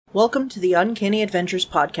Welcome to the Uncanny Adventures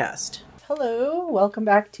podcast. Hello, welcome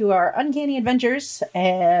back to our Uncanny Adventures,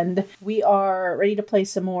 and we are ready to play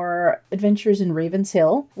some more Adventures in Raven's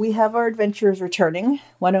Hill. We have our adventurers returning.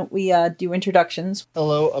 Why don't we do introductions?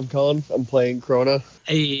 Hello, I'm Colin. I'm playing Krona.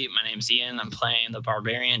 Hey, my name's Ian. I'm playing the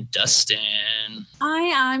barbarian Dustin.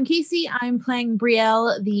 Hi, I'm Casey. I'm playing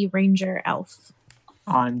Brielle, the ranger elf.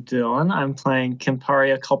 I'm Dylan. I'm playing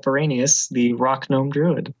Kemparia Culperanius, the rock gnome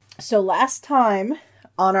druid. So last time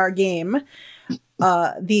on our game,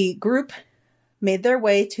 the group made their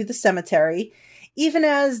way to the cemetery, even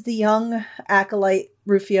as the young acolyte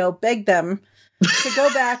Rufio begged them to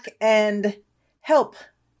go back and help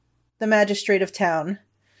the magistrate of town.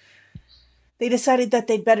 They decided that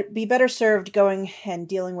they'd be better served going and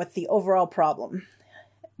dealing with the overall problem.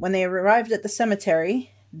 When they arrived at the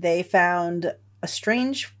cemetery, they found a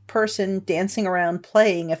strange person dancing around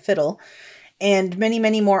playing a fiddle and many,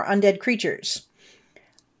 many more undead creatures.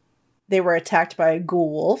 They were attacked by a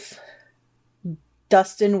ghoul wolf.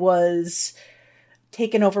 Dustin was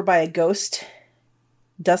taken over by a ghost.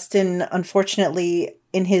 Dustin, unfortunately,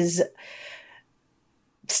 in his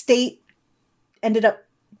state, ended up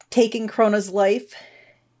taking Krona's life.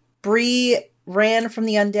 Bree ran from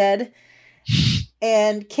the undead.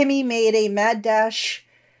 And Kimmy made a mad dash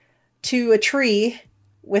to a tree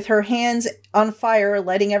with her hands on fire,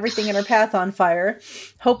 lighting everything in her path on fire,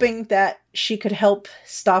 hoping that she could help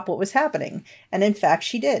stop what was happening. And in fact,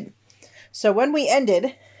 she did. So when we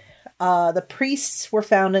ended, the priests were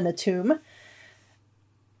found in a tomb.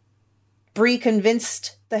 Bree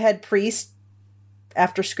convinced the head priest,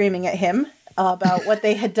 after screaming at him about what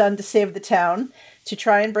they had done to save the town, to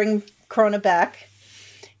try and bring Krona back.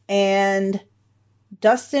 And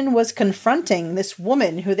Dustin was confronting this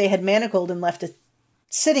woman who they had manacled and left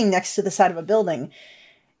sitting next to the side of a building,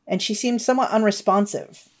 and she seemed somewhat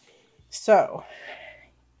unresponsive. So,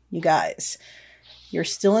 you guys, you're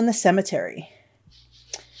still in the cemetery.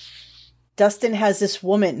 Dustin has this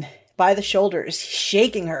woman by the shoulders,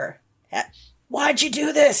 shaking her. Why'd you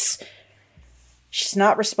do this? She's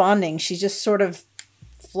not responding. She's just sort of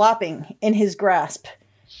flopping in his grasp.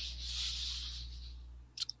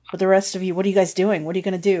 But the rest of you, what are you guys doing? What are you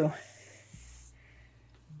going to do?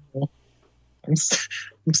 I'm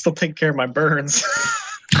still taking care of my burns.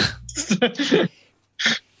 The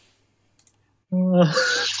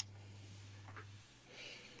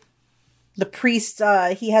priest,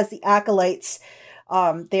 he has the acolytes.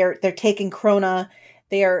 They're taking Krona.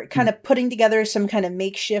 They are kind of putting together some kind of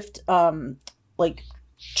makeshift,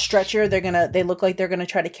 stretcher. They look like they're gonna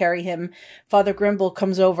try to carry him. Father Grimble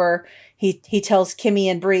comes over. He tells Kimmy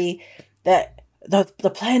and Bree that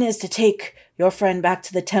the plan is to take your friend back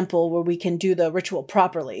to the temple where we can do the ritual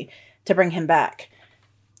properly to bring him back,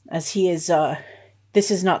 as he is.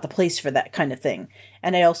 This is not the place for that kind of thing.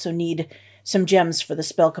 And I also need some gems for the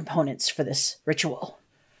spell components for this ritual.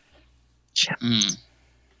 Gems.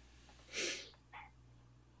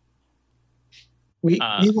 We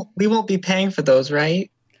won't be paying for those,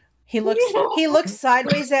 right? He looks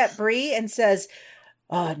sideways at Bree and says,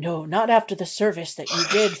 no, not after the service that you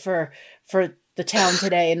did for the town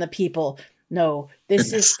today and the people. No,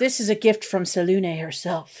 this is a gift from Selune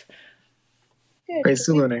herself. Praise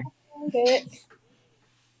Selune.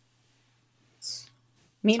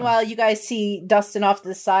 Meanwhile, you guys see Dustin off to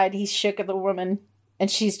the side. He's shook at the woman,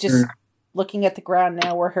 and she's just looking at the ground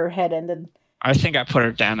now where her head ended. I think I put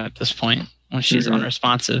her down at this point when she's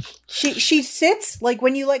unresponsive. She sits, like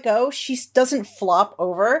when you let go, she doesn't flop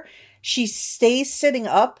over. She stays sitting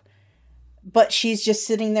up, but she's just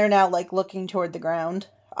sitting there now, like looking toward the ground.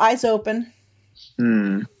 Eyes open.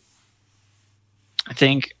 I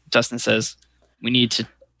think Dustin says we need to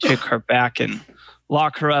take her back and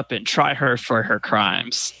lock her up and try her for her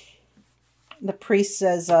crimes. The priest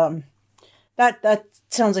says, that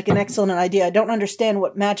sounds like an excellent idea. I don't understand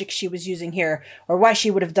what magic she was using here or why she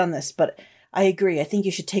would have done this, but I agree. I think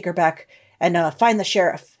you should take her back and find the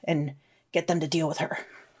sheriff and get them to deal with her.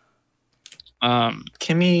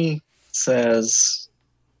 Kimmy says,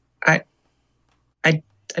 I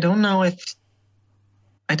don't know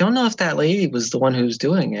if that lady was the one who's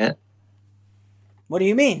doing it. What do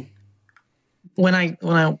you mean? When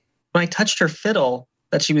I touched her fiddle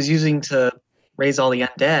that she was using to raise all the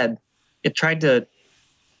undead, it tried to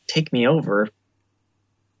take me over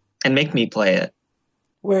and make me play it.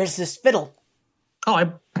 Where's this fiddle?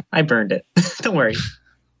 Oh, I burned it. Don't worry.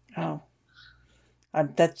 Oh.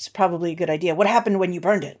 That's probably a good idea. What happened when you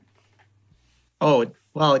burned it? Oh,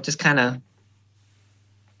 well, it just kind of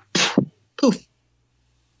poof.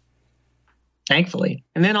 Thankfully.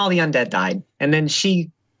 And then all the undead died. And then she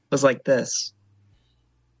was like this.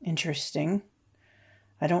 Interesting.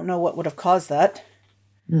 I don't know what would have caused that.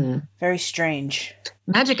 Hmm. Very strange.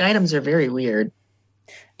 Magic items are very weird.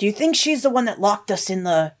 Do you think she's the one that locked us in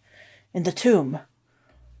the tomb?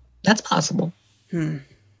 That's possible.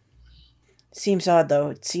 Seems odd, though.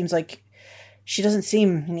 It seems like she doesn't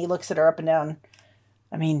seem... And he looks at her up and down.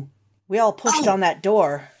 I mean, we all pushed on that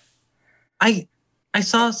door. I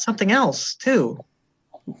saw something else, too.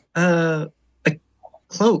 A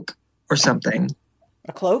cloak or something.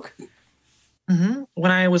 A cloak? Mm-hmm.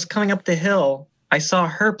 When I was coming up the hill, I saw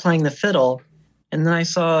her playing the fiddle, and then I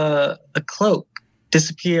saw a cloak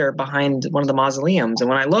disappear behind one of the mausoleums. And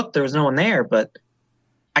when I looked, there was no one there, but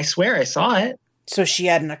I swear I saw it. So she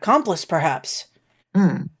had an accomplice, perhaps.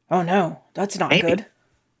 Oh no, that's not Maybe. good.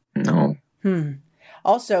 No.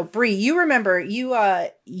 Also, Bree, you remember you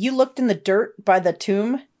looked in the dirt by the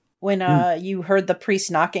tomb when you heard the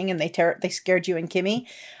priest knocking and they scared you and Kimmy.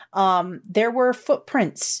 There were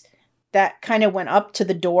footprints that kind of went up to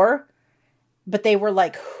the door, but they were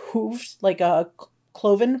like hooved, like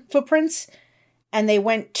cloven footprints, and they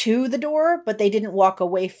went to the door, but they didn't walk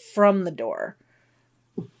away from the door.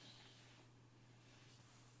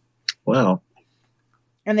 Wow.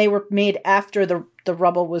 And they were made after the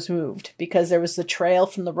rubble was moved, because there was the trail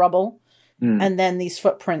from the rubble and then these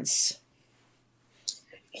footprints.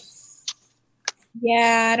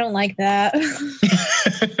 Yeah, I don't like that.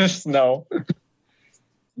 No.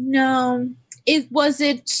 No. Was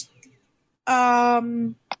it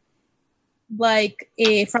like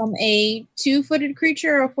from a 2-footed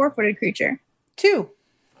creature or a 4-footed creature? 2.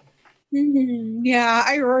 Yeah,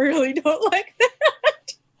 I really don't like that.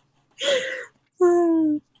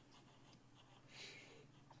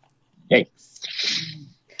 Yikes.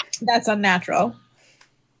 That's unnatural.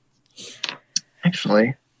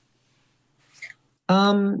 Actually.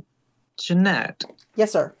 Jeanette,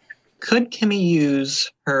 Yes, sir. could Kimmy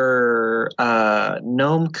use her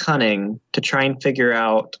gnome cunning to try and figure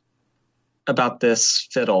out about this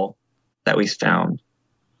fiddle that we found?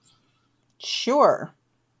 Sure.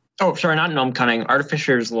 Oh, sorry, not gnome cunning,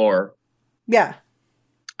 artificer's lore. Yeah.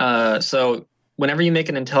 So whenever you make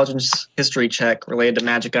an intelligence history check related to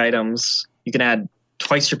magic items, you can add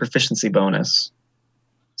twice your proficiency bonus.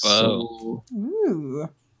 Whoa. So Ooh.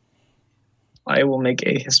 I will make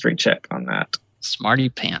a history check on that. Smarty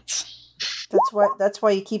pants. That's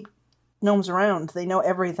why you keep gnomes around. They know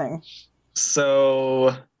everything.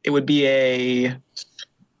 So it would be a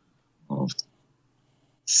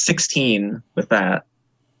 16 with that.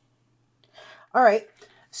 All right.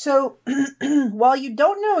 So while you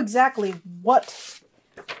don't know exactly what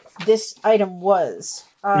this item was,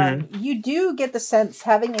 you do get the sense,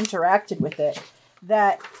 having interacted with it,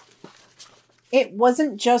 that it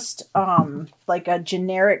wasn't just like a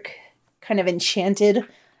generic kind of enchanted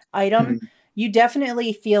item. You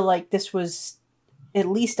definitely feel like this was at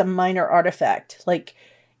least a minor artifact. Like,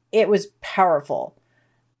 it was powerful.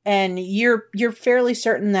 And you're fairly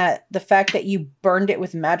certain that the fact that you burned it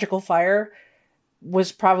with magical fire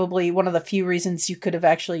was probably one of the few reasons you could have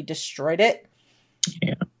actually destroyed it.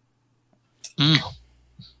 Yeah.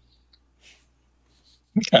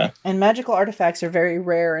 Okay. And magical artifacts are very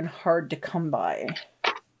rare and hard to come by.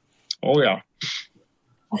 Oh, yeah.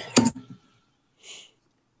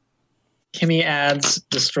 Kimmy adds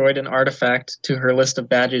destroyed an artifact to her list of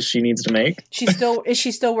badges she needs to make. Is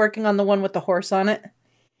she still working on the one with the horse on it?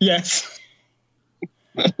 Yes.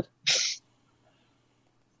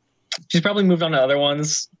 She's probably moved on to other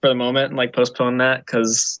ones for the moment and like postponed that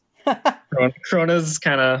because Corona's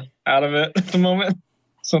kind of out of it at the moment.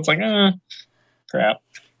 So it's like, crap.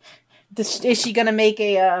 Is she going to make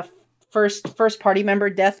a first party member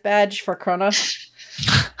death badge for Krona?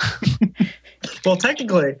 Well,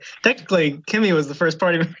 technically, Kimmy was the first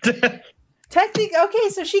party member. Okay,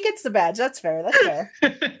 so she gets the badge. That's fair.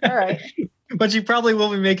 All right. But she probably will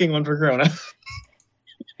be making one for Corona.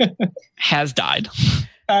 Has died.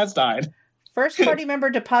 Has died. First party member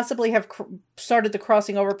to possibly have started the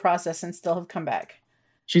crossing over process and still have come back.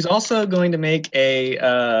 She's also going to make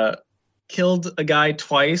a killed a guy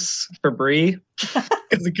twice for Bree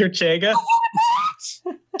because of Kirchega.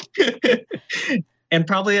 And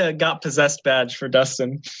probably a got possessed badge for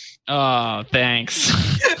Dustin. Oh, thanks.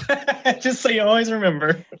 Just so you always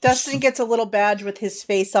remember. Dustin gets a little badge with his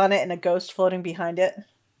face on it and a ghost floating behind it.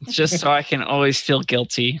 Just so I can always feel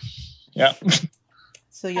guilty. Yeah.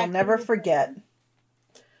 So you'll never forget.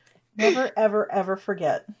 Never, ever, ever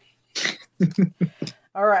forget.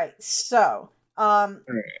 All right. So,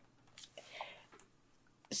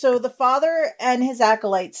 so the father and his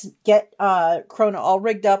acolytes get Krona all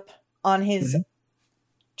rigged up on his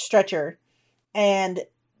stretcher, and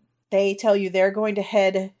they tell you they're going to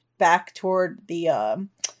head back toward the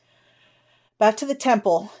back to the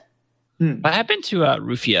temple. What happened to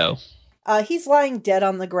Rufio? He's lying dead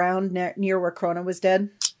on the ground near where Krona was dead.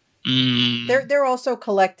 They're also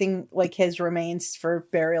collecting like his remains for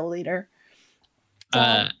burial later.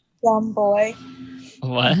 Dumb boy.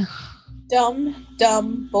 What?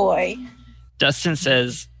 Dumb boy. Dustin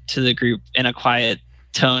says to the group in a quiet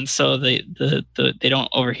tone, so they don't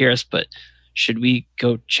overhear us. But should we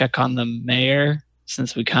go check on the mayor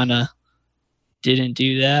since we kind of didn't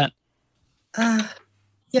do that?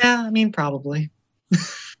 Yeah, I mean, probably.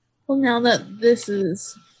 Well, now that this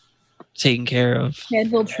is Taken care of.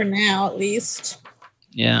 handled for now, at least.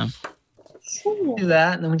 Yeah. Sure. Do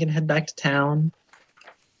that, and then we can head back to town.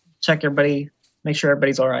 Check everybody, make sure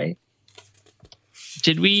everybody's all right.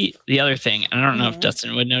 Did we, the other thing, and I don't know if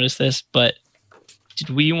Dustin would notice this, but did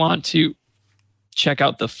we want to check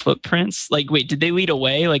out the footprints? Like, wait, did they lead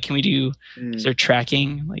away? Like, can we do, is there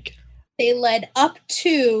tracking? Like, They led up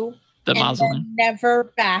to the and mausoleum? then never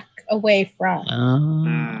back away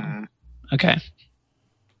from. Okay.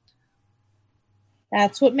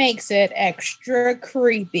 That's what makes it extra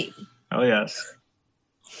creepy. Oh, yes.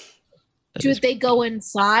 Did they go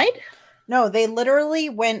inside? No, they literally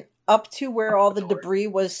went up to where all the debris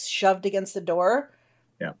was shoved against the door.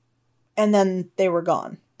 Yeah. And then they were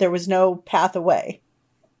gone. There was no path away.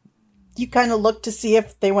 You kind of looked to see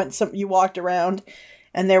if they went you walked around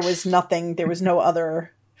and there was nothing. There was no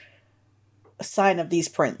other sign of these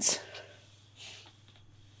prints.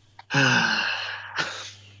 Not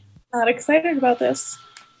excited about this.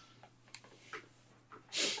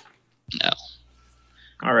 No.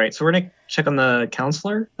 All right, so we're going to check on the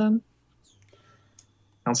counselor then?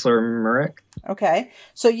 Counselor Murek? Okay,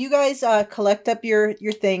 so you guys collect up your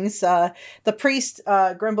things. The priest,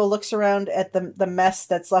 Grimble, looks around at the mess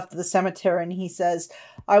that's left of the cemetery, and he says,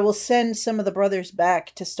 I will send some of the brothers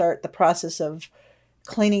back to start the process of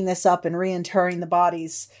cleaning this up and reinterring the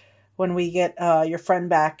bodies when we get your friend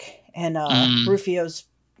back and Rufio's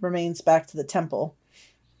remains back to the temple.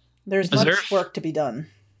 There's much work to be done.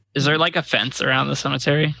 Is there like a fence around the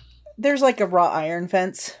cemetery? There's like a wrought iron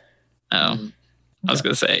fence. Oh, I was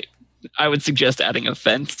going to say, I would suggest adding a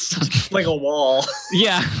fence. Like a wall.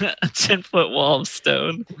 Yeah, a 10-foot wall of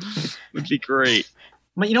stone would be great.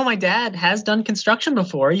 But you know, my dad has done construction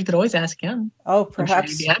before. You could always ask him. Oh, I'm sure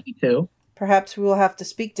he'd be happy to. Perhaps we will have to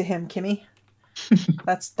speak to him, Kimmy.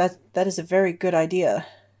 That is a very good idea,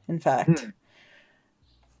 in fact.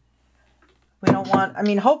 We don't want... I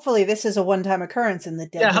mean, hopefully this is a one-time occurrence and the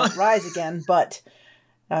dead won't rise again, but,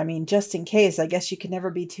 I mean, just in case, I guess you can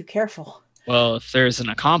never be too careful. Well, if there's an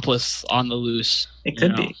accomplice on the loose... It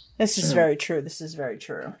could be. This is very true. This is very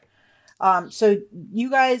true. So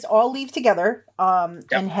you guys all leave together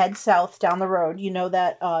and head south down the road. You know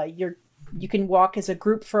that you can walk as a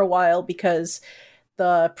group for a while because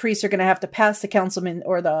the priests are going to have to pass the councilman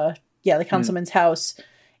or the councilman's house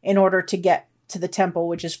in order to get to the temple,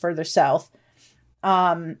 which is further south.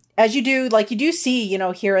 As you do, like you do see,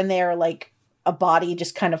 here and there, like a body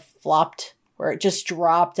just kind of flopped where it just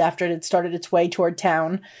dropped after it had started its way toward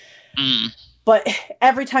town. But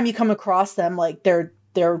every time you come across them, like they're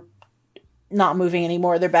not moving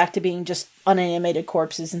anymore. They're back to being just unanimated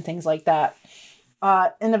corpses and things like that.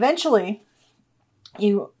 And eventually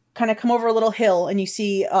you kind of come over a little hill and you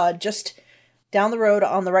see just down the road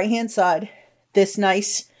on the right-hand side, this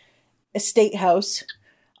nice estate house.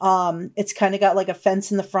 It's kind of got like a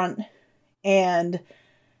fence in the front and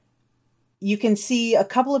you can see a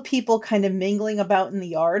couple of people kind of mingling about in the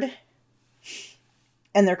yard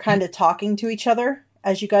and they're kind of talking to each other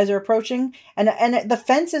as you guys are approaching. And the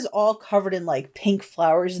fence is all covered in like pink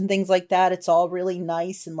flowers and things like that. It's all really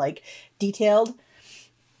nice and like detailed.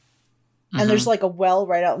 And there's like a well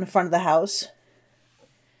right out in front of the house.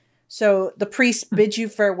 So the priest bids you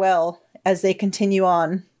farewell as they continue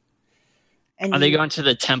on. And are they going to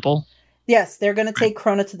the temple? Yes, they're going to take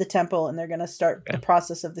Krona to the temple and they're going to start the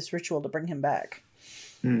process of this ritual to bring him back.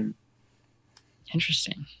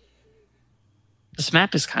 Interesting. This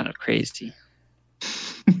map is kind of crazy.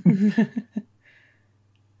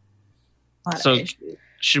 So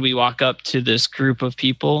should we walk up to this group of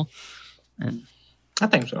people? And I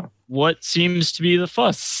think so. What seems to be the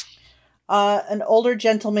fuss? An older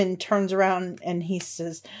gentleman turns around and he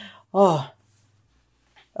says,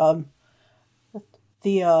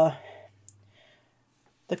 the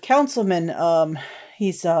councilman,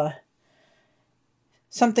 he's,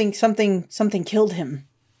 something killed him.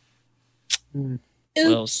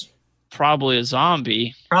 Well, probably a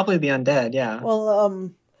zombie. Probably the undead, yeah.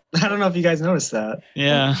 Well, I don't know if you guys noticed that.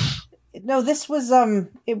 Yeah. No, this was,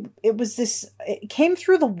 it came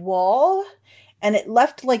through the wall and it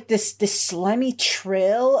left like this slimy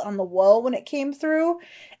trail on the wall when it came through,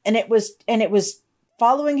 and it was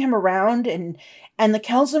following him around, and the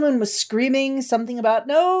councilman was screaming something about,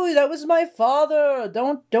 "No, that was my father.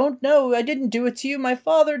 Don't know. I didn't do it to you. My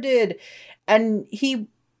father did." And he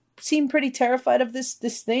seemed pretty terrified of this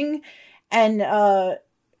thing, and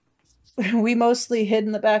we mostly hid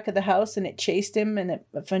in the back of the house, and it chased him, and it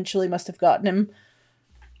eventually must have gotten him.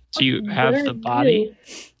 Do you have the body?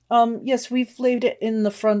 Yes, we've laid it in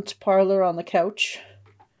the front parlor on the couch.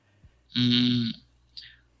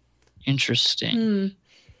 Interesting.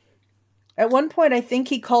 At one point, I think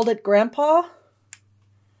he called it Grandpa.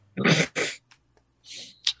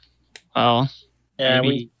 Well, Yeah,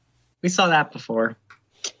 maybe. we saw that before.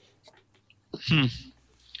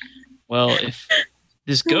 Well, if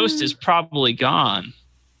this ghost is probably gone.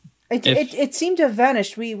 It seemed to have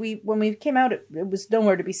vanished. We when we came out, it was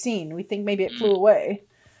nowhere to be seen. We think maybe it flew away.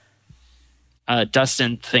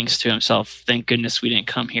 Dustin thinks to himself, "Thank goodness we didn't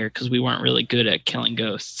come here because we weren't really good at killing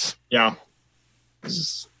ghosts." Yeah. This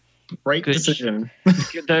is Right Good. decision.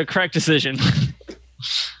 the correct decision.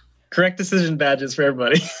 Correct decision badges for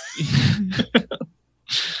everybody.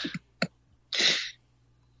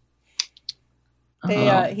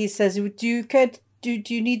 He says, "Do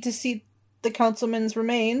you need to see the councilman's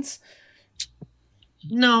remains?"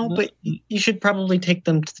 No, but you should probably take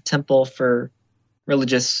them to the temple for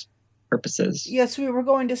religious purposes. Yes, we were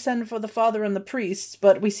going to send for the father and the priests,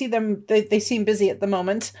 but we see them. They seem busy at the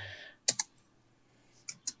moment.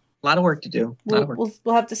 A lot of work to do.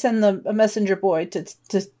 We'll have to send a messenger boy to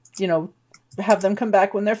have them come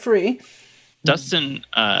back when they're free. Dustin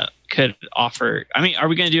could offer. I mean, are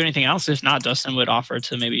we going to do anything else? If not, Dustin would offer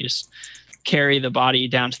to maybe just carry the body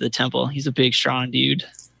down to the temple. He's a big, strong dude.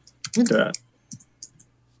 We do that.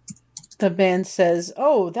 The man says,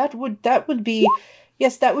 "Oh, that would be,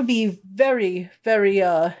 yes, that would be very, very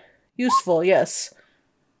useful. Yes."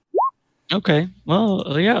 Okay.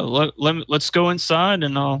 Well, yeah. Let's go inside,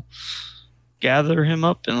 and I'll gather him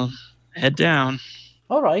up and head down.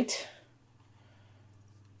 All right.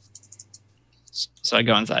 So I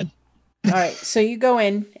go inside. All right. So you go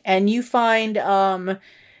in and you find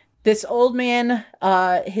this old man.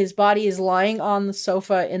 His body is lying on the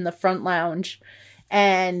sofa in the front lounge,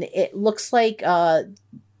 and it looks like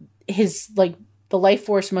his the life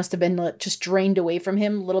force must have been just drained away from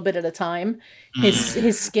him a little bit at a time.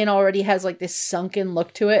 His skin already has like this sunken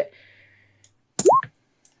look to it.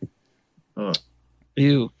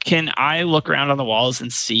 Ew. Can I look around on the walls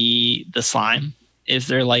and see the slime? Is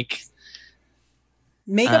there like...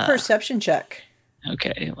 Make a perception check.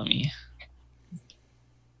 Okay, let me...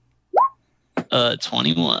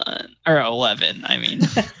 21 or 11, I mean.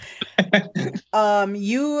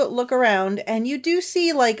 You look around and you do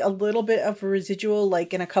see like a little bit of a residual,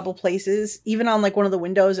 like in a couple places. Even on like one of the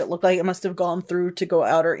windows, it looked like it must have gone through to go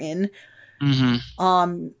out or in.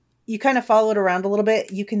 Mm-hmm. You kind of follow it around a little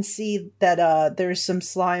bit. You can see that there's some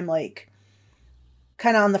slime like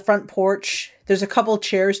kind of on the front porch. There's a couple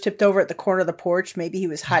chairs tipped over at the corner of the porch. Maybe he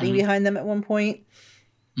was hiding behind them at one point.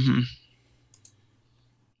 Mm-hmm.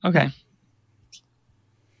 Okay.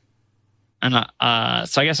 And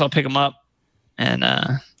so I guess I'll pick him up and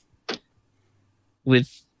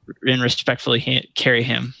respectfully carry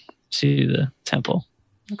him to the temple.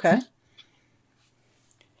 Okay.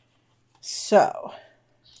 So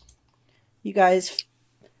you guys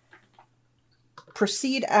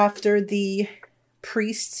proceed after the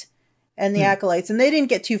priests and the acolytes, and they didn't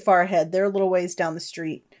get too far ahead. They're a little ways down the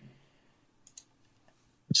street.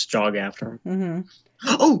 Just jog after him.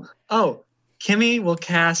 Mm-hmm. Oh! Kimmy will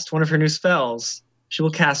cast one of her new spells. She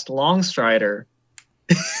will cast Longstrider.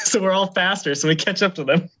 So we're all faster, so we catch up to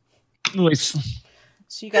them. Nice.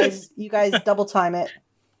 So you guys double time it.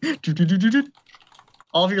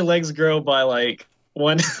 All of your legs grow by like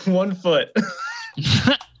one foot.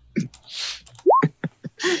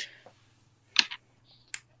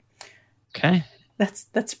 Okay.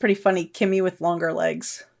 That's pretty funny. Kimmy with longer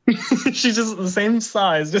legs. She's just the same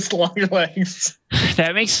size, just longer legs.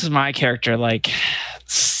 That makes my character like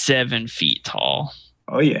 7 feet tall.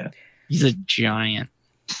 Oh yeah. He's a giant.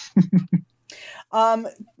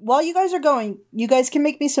 While you guys are going, you guys can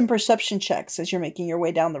make me some perception checks as you're making your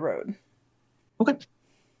way down the road. Okay.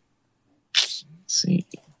 Let's see.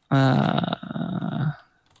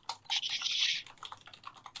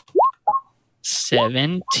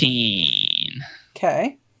 17.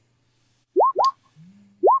 Okay.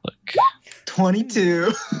 Look.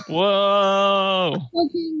 22. Whoa.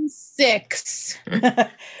 6.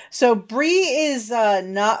 So Bree is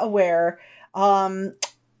not aware.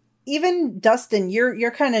 Even Dustin,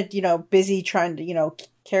 you're kind of busy trying to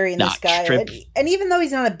carrying this guy. And even though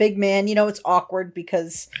he's not a big man, you know, it's awkward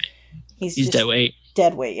because he's just dead weight.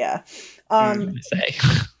 Dead weight, yeah.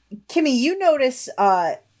 Kimmy, you notice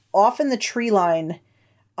off in the tree line,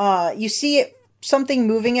 you see something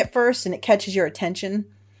moving at first and it catches your attention.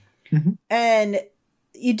 Mm-hmm. And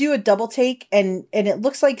you do a double take and it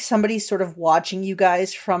looks like somebody's sort of watching you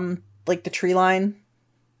guys from like the tree line.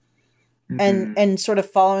 And sort of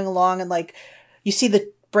following along, and like you see the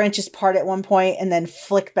branches part at one point and then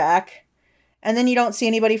flick back, and then you don't see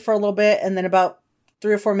anybody for a little bit, and then about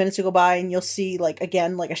 3 or 4 minutes will go by and you'll see like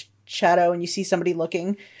again like a shadow and you see somebody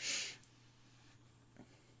looking.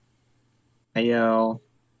 Hey yo,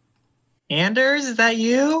 Anders, is that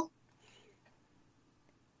you?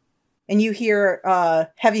 And you hear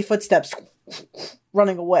heavy footsteps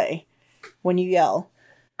running away when you yell.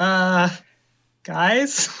 Guys.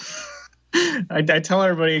 I tell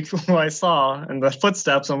everybody what I saw and the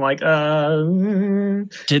footsteps. I'm like,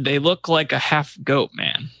 Did they look like a half goat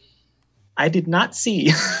man? I did not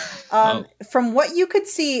see. From what you could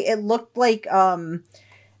see, it looked like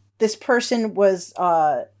this person was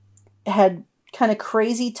had kind of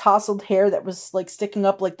crazy tousled hair that was like sticking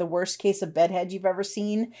up like the worst case of bedhead you've ever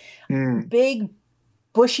seen. Big,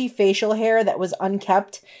 bushy facial hair that was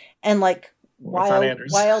unkept and like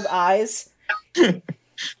wild eyes.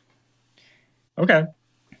 Okay.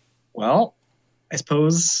 Well, I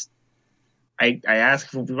suppose I asked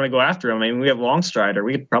if we want to go after him. I mean, we have Longstrider.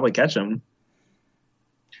 We could probably catch him.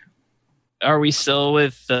 Are we still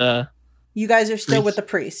with the... You guys are still priest? with the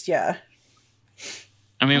priest, yeah.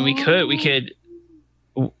 I mean, we could...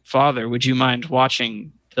 Father, would you mind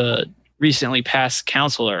watching the recently passed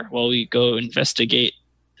counselor while we go investigate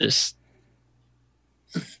this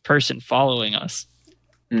person following us?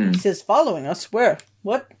 He says, following us? Where?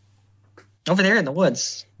 What? Over there in the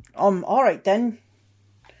woods. All right then.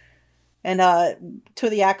 And two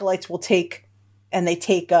of the acolytes will take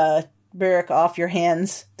Beric off your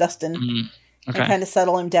hands, Dustin, and kind of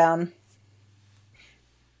settle him down.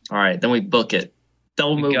 All right, then we book it.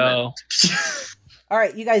 Double movement. Go. All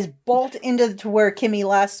right, you guys bolt to where Kimmy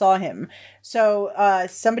last saw him. So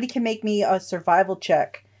somebody can make me a survival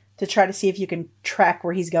check to try to see if you can track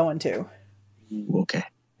where he's going to. Okay.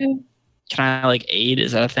 Can I like aid?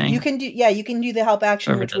 Is that a thing? You can do the help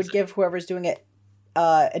action, which would give whoever's doing it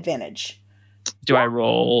advantage. Do I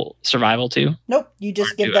roll survival too? Nope. You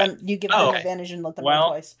just give them advantage and let them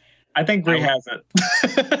roll twice. I think Bree has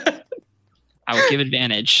it. I will give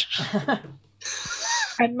advantage.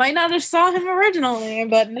 I might not have saw him originally,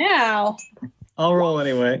 but now I'll roll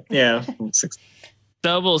anyway. Yeah.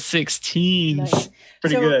 Double 16s. Nice.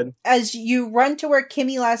 Pretty good. As you run to where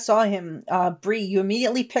Kimmy last saw him, Bree, you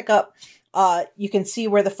immediately pick up. You can see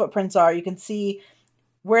where the footprints are. You can see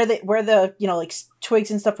where the like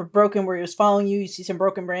twigs and stuff were broken. Where he was following you, you see some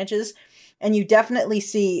broken branches, and you definitely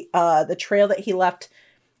see the trail that he left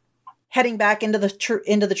heading back into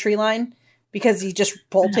the tree line because he just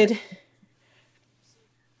bolted.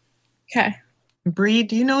 okay. Bree,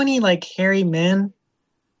 do you know any like hairy men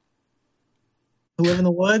who live in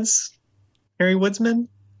the woods? Hairy woodsman?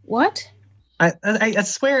 What? I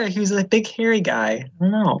swear he was a big hairy guy. I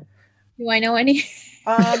don't know. Do I know any?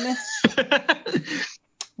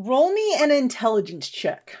 Roll me an intelligence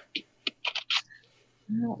check. I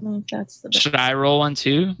don't know if that's the best. Should I roll one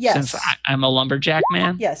too? Yes. Since I'm a lumberjack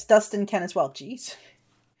man? Yes, Dustin can as well. Jeez.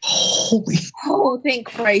 Holy. Oh, thank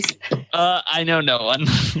Christ. I know no one.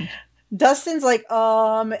 Dustin's like,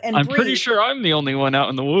 and I'm Bree, pretty sure I'm the only one out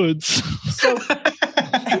in the woods. So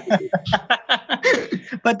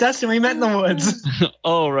But Dustin, we met in the woods.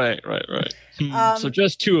 Oh, right. So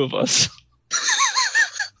just two of us.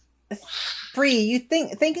 Bree, you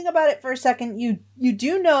thinking about it for a second, you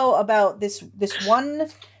do know about this one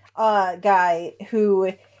guy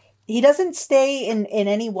who he doesn't stay in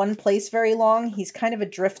any one place very long. He's kind of a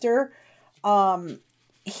drifter.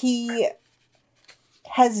 He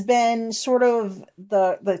has been sort of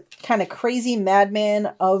the kind of crazy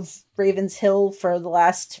madman of Ravens Hill for the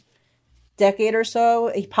last decade or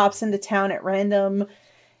so. He pops into town at random.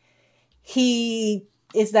 He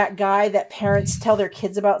is that guy that parents tell their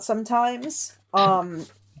kids about sometimes.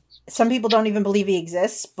 Some people don't even believe he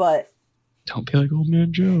exists, but don't be like old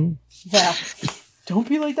man Joe. Yeah, don't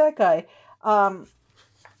be like that guy.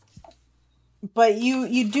 But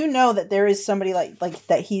you do know that there is somebody like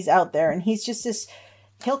that. He's out there, and he's just this.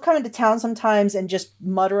 He'll come into town sometimes and just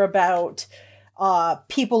mutter about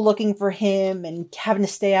people looking for him and having to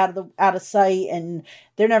stay out of sight, and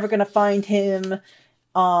they're never going to find him.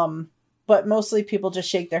 But mostly people just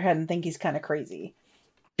shake their head and think he's kind of crazy.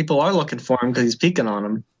 People are looking for him because he's peeking on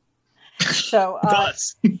them. So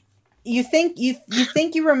You think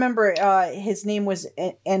you remember his name was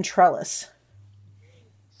Antrellus.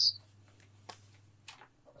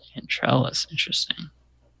 Antrellus, interesting.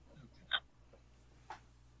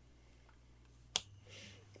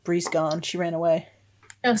 Bree's gone. She ran away.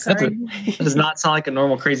 Oh, sorry. That does not sound like a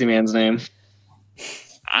normal crazy man's name.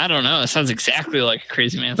 I don't know. It sounds exactly like a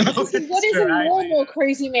crazy man's name. What is a normal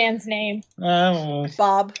crazy man's name?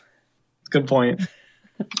 Bob. Good point.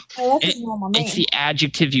 Oh, that's his normal name. It's the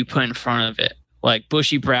adjective you put in front of it. Like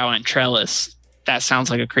bushy brow and trellis. That sounds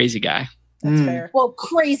like a crazy guy. That's fair. Well,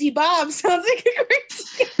 Crazy Bob sounds like a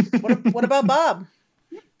crazy guy. What about Bob?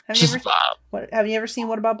 Just Bob. Have you ever seen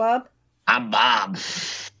What About Bob? I'm Bob.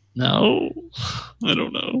 No, I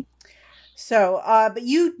don't know. So, but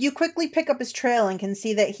you quickly pick up his trail and can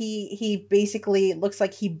see that he basically looks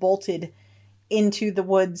like he bolted into the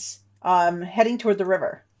woods, heading toward the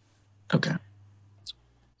river. Okay.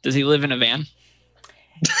 Does he live in a van?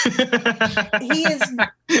 He is.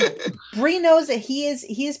 Bree knows that he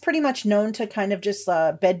is pretty much known to kind of just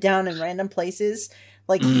bed down in random places.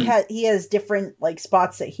 Like he has different like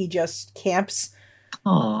spots that he just camps.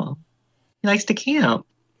 Oh, he likes to camp.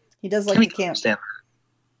 He does like to camp.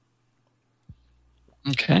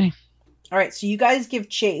 Okay. All right, so you guys give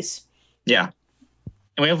chase. Yeah,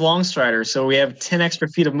 and we have long striders, so we have 10 extra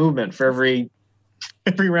feet of movement for every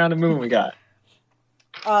round of movement we got.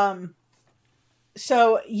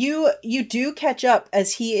 So you do catch up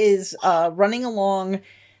as he is running along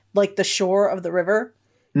like the shore of the river.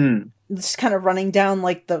 Just kind of running down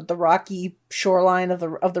like the rocky shoreline of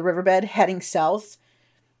the riverbed, heading south.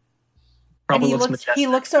 Probably and he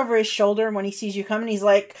looks over his shoulder, and when he sees you coming, he's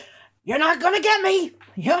like, "You're not gonna get me!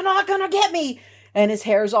 You're not gonna get me!" And his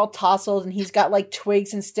hair's all tousled, and he's got like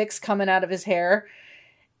twigs and sticks coming out of his hair.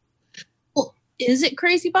 Well, is it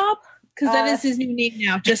Crazy Bob? Because that is his new name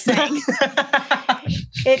now. Just saying.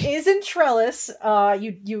 It is Antrellus.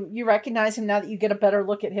 You recognize him now that you get a better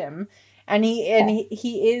look at him, and he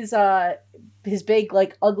is his big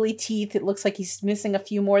like ugly teeth. It looks like he's missing a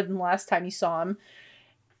few more than the last time you saw him,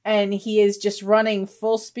 and he is just running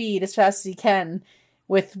full speed as fast as he can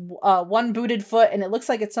with one booted foot. And it looks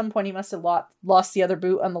like at some point he must have lost the other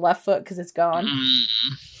boot on the left foot because it's gone.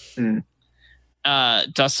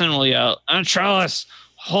 Dustin will yell, "Antrellus,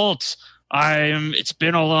 halt! It's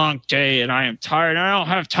been a long day and I am tired. I don't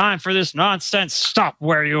have time for this nonsense. Stop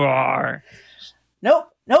where you are."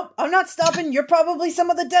 Nope, I'm not stopping. You're probably some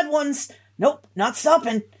of the dead ones. Nope, not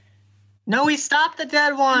stopping. No, we stopped the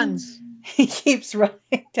dead ones. He keeps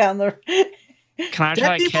running down the. Can I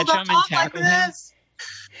try to catch him and tackle him?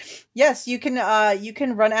 Yes, you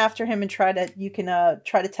can run after him and try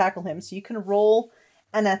to tackle him. So you can roll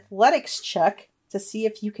an athletics check to see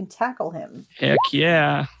if you can tackle him. Heck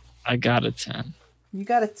yeah. I got a 10. You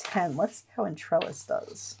got a 10. Let's see how Antrellus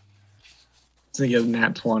does. So he has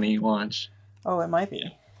nat 20, watch. Oh, it might be.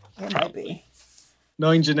 Yeah, it might be.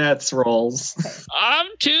 Knowing Jeanette's rolls. Okay. I'm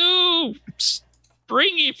too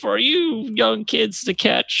springy for you young kids to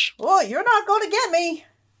catch. Oh, you're not going to get me.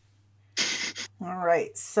 All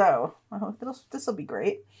right, so this will be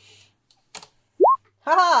great.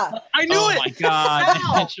 Ha! I knew it! Oh my god.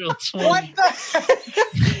 Natural 20. What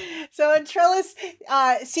the? So Antrellus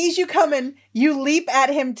sees you coming, you leap at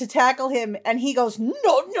him to tackle him, and he goes,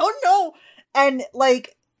 no. And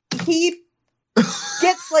like he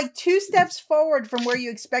gets like 2 steps forward from where you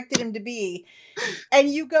expected him to be, and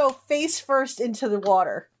you go face first into the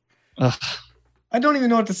water. Ugh. I don't even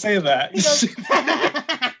know what to say to that. He goes,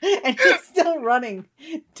 and he's still running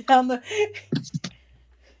down the.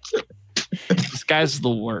 This guy's the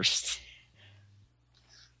worst.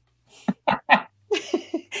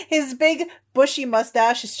 His big bushy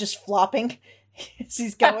mustache is just flopping as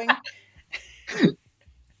he's going.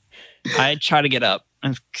 I try to get up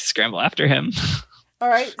and scramble after him. All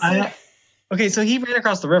right. So okay, so he ran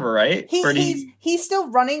across the river, right? He's still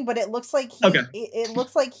running, but it looks like Okay. It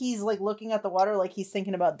looks like he's like looking at the water, like he's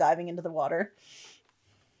thinking about diving into the water.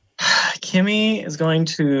 Kimmy is going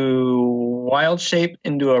to wild shape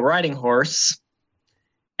into a riding horse,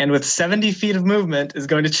 and with 70 feet of movement is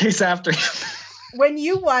going to chase after him. When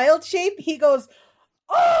you wild shape, he goes,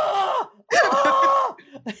 "Oh!" Oh!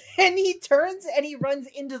 And he turns and he runs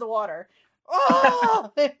into the water.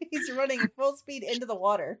 Oh! He's running full speed into the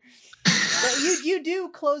water. But you do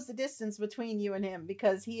close the distance between you and him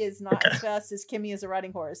because he is not as fast as Kimmy is a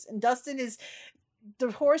riding horse. And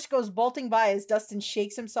the horse goes bolting by as Dustin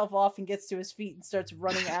shakes himself off and gets to his feet and starts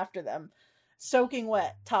running after them, soaking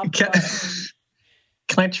wet, top to bottom.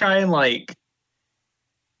 Can I try and like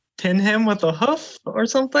pin him with a hoof or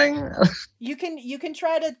something? You can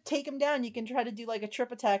try to take him down. You can try to do like a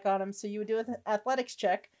trip attack on him. So you would do an athletics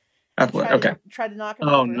check. Okay. Tried to knock him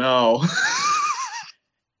Oh over. no.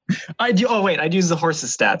 I'd use the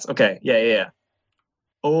horse's stats. Okay. Yeah.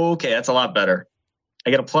 Okay, that's a lot better. I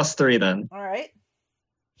get a +3 then. All right.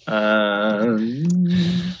 Oh.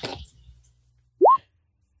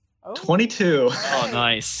 22. Oh,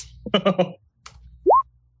 nice.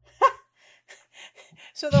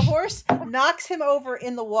 So the horse knocks him over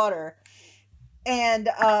in the water, and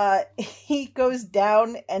he goes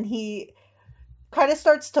down, and he kind of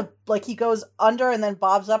starts to, like, he goes under and then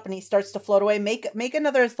bobs up, and he starts to float away. Make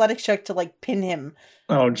another athletics check to, like, pin him.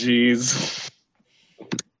 Oh, jeez.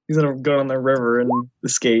 He's gonna go on the river and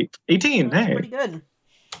escape. 18. That's Hey. pretty good.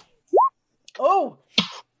 Oh,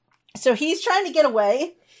 so he's trying to get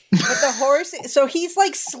away, but the horse. So he's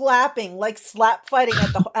like slapping, like slap fighting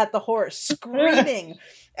at the horse, screaming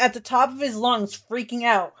at the top of his lungs, freaking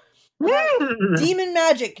out. Demon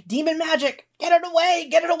magic, get it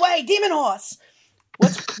away, demon horse.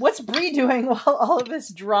 What's Bree doing while all of this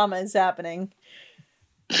drama is happening?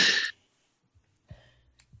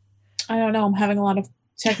 I don't know. I'm having a lot of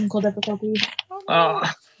technical difficulties. Oh, no.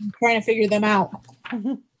 I'm trying to figure them out.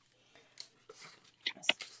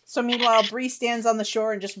 So meanwhile, Bree stands on the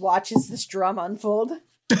shore and just watches this drama unfold.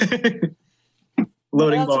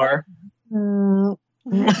 Loading bar.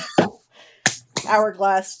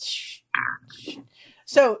 Hourglass.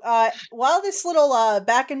 So while this little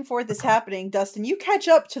back and forth is happening, Dustin, you catch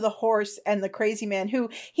up to the horse and the crazy man who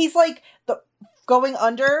he's like going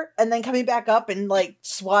under and then coming back up and like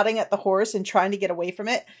swatting at the horse and trying to get away from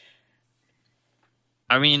it.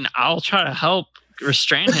 I mean, I'll try to help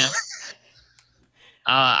restrain him.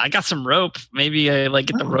 I got some rope. Maybe I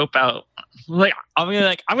get the rope out.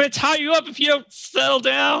 I'm gonna tie you up if you don't settle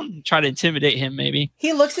down. Try to intimidate him, maybe.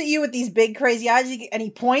 He looks at you with these big crazy eyes and he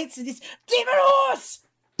points and he's demon horse.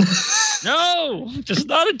 No, just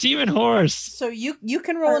not a demon horse. So you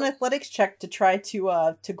can roll an athletics check to try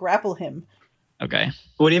to grapple him. Okay.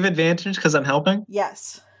 Would he have advantage because I'm helping?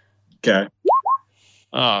 Yes. Okay.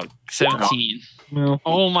 Oh, 17. Well.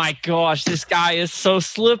 Oh my gosh, this guy is so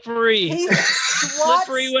slippery. He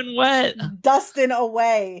Slippery swats when wet. Dustin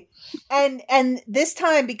away. And this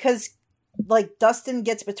time, because like Dustin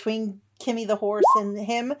gets between Kimmy the horse and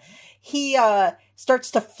him, he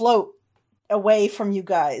starts to float away from you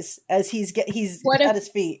guys as he's at his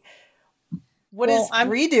feet. What is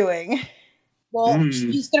Bree doing? Well,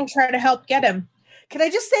 she's gonna try to help get him. Can I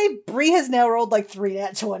just say Bree has now rolled like 3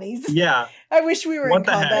 nat 20s? Yeah. I wish we were in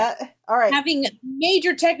combat. Heck? All right. Having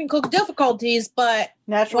major technical difficulties, but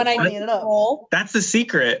Natural when I 20 it up. roll, That's the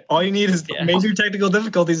secret. All you need is major technical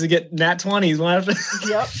difficulties to get nat 20s.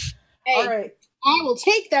 Yep. hey, All right. I will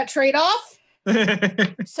take that trade-off.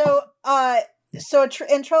 So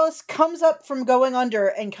Entrellis comes up from going under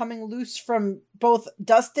and coming loose from both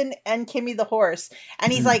Dustin and Kimmy the horse,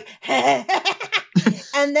 and he's like,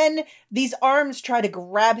 and then these arms try to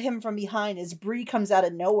grab him from behind as Bree comes out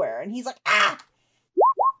of nowhere, and he's like, ah!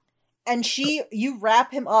 And you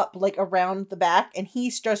wrap him up like around the back, and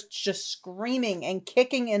he's just screaming and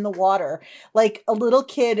kicking in the water like a little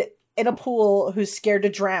kid in a pool who's scared to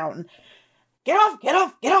drown. Get off! Get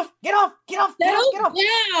off! Get off! Get off! Get off! Get off! Get off!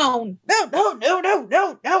 Down!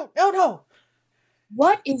 No!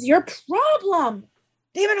 What is your problem?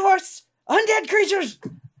 Demon horse! Undead creatures!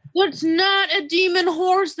 That's not a demon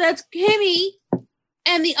horse, that's Kimmy.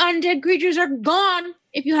 And the undead creatures are gone,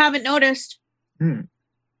 if you haven't noticed.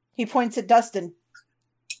 He points at Dustin.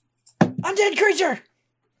 Undead creature!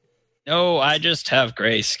 No, I just have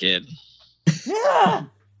gray skin. Yeah!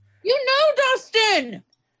 You know, Dustin!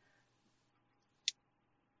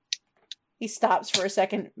 He stops for a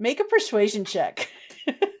second. Make a persuasion check.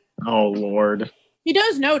 Oh, Lord. He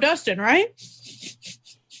does know Dustin, right?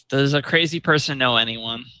 Does a crazy person know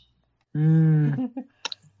anyone?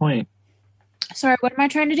 Point. Sorry, what am I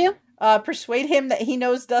trying to do? Persuade him that he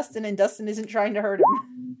knows Dustin and Dustin isn't trying to hurt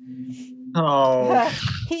him. Oh.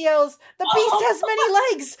 He yells, "The beast has many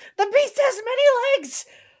legs! The beast has many legs!"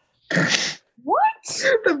 What?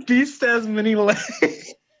 The beast has many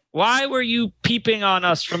legs. Why were you peeping on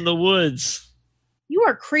us from the woods? You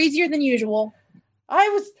are crazier than usual. I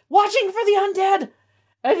was watching for the undead,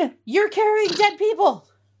 and you're carrying dead people.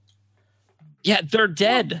 Yeah, they're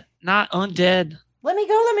dead, not undead. Let me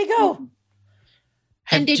go.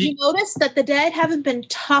 And did you notice that the dead haven't been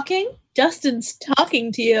talking? Dustin's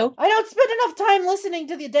talking to you. I don't spend enough time listening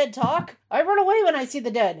to the dead talk. I run away when I see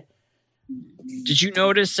the dead. Did you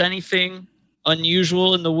notice anything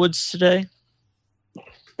unusual in the woods today?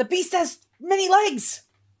 The beast has many legs.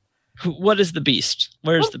 What is the beast?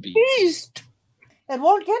 Where's the beast? It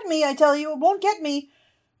won't get me, I tell you. It won't get me.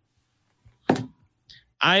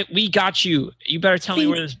 We got you. You better tell me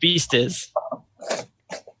where this beast is.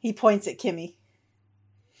 He points at Kimmy.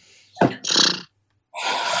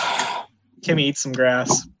 Kimmy eats some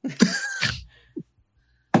grass.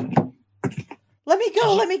 Let me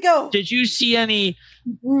go. Let me go. Did you see any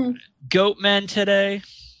goat men today?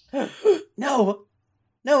 No,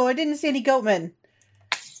 I didn't see any goatmen.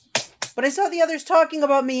 But I saw the others talking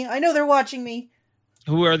about me. I know they're watching me.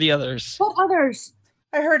 Who are the others? What others?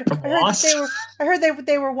 I heard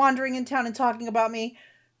they were wandering in town and talking about me.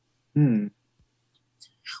 Hmm.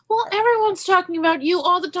 Well, everyone's talking about you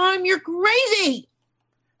all the time. You're crazy.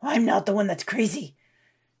 I'm not the one that's crazy.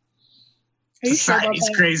 Are you sure about Society's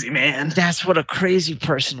that? crazy, man. That's what a crazy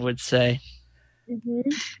person would say. Mm-hmm.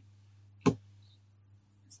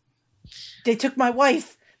 They took my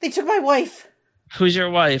wife. Who's your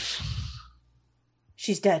wife?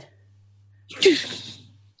 She's dead.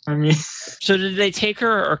 I mean, So did they take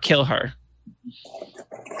her or kill her?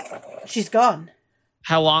 She's gone.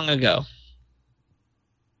 How long ago?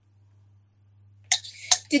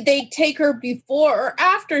 Did they take her before or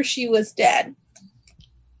after she was dead?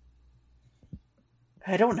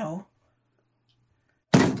 I don't know.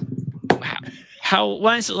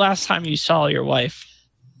 When's the last time you saw your wife?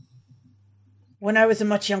 When I was a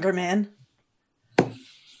much younger man.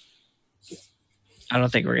 I don't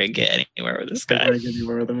think we're gonna get anywhere with this I guy. don't get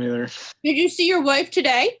anywhere with them either. Did you see your wife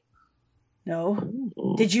today? No.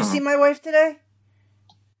 Did you see my wife today?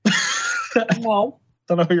 No.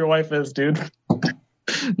 Don't know who your wife is, dude.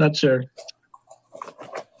 Not sure.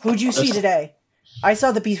 Who'd you see today? I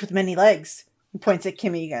saw the beast with many legs. He points at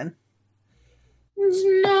Kimmy again.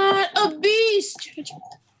 It's not a beast.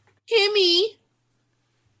 Kimmy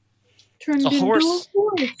turned A into horse. a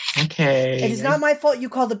horse. Okay. It is not my fault you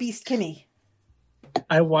call the beast Kimmy.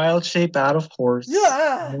 I wild shape out of horse.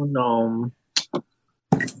 Yeah. Oh no.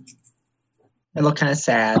 I look kind of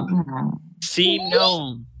sad. See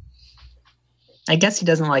gnome. I guess he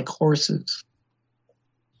doesn't like horses.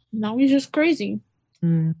 No, he's just crazy.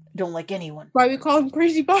 Don't like anyone. Why we call him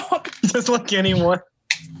Crazy Bob? Just like anyone.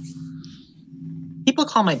 People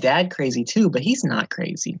call my dad crazy too, but he's not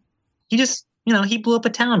crazy. He just, he blew up a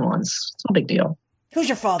town once. It's no big deal. Who's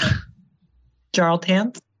your father?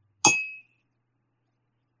 Jarltan?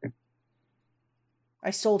 I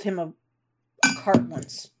sold him a cart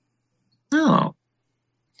once. Oh.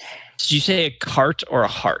 Did you say a cart or a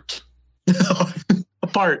heart?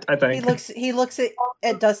 Apart, I think. He looks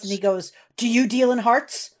at Dustin. He goes, "Do you deal in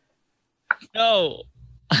hearts?" No.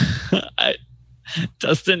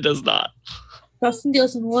 Dustin does not. Dustin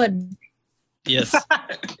deals in wood. Yes.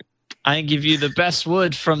 I give you the best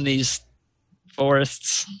wood from these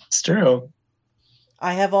forests. It's true.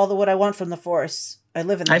 I have all the wood I want from the forests. I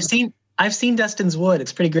live in them. I've seen Dustin's wood.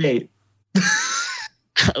 It's pretty great.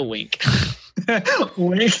 A wink.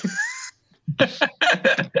 Wink.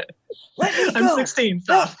 Let me go. I'm 16.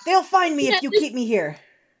 Stop. They'll find me if you keep me here.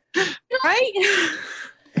 Right?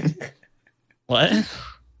 What?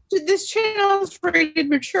 This channel is rated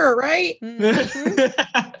mature, right?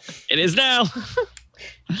 It is now.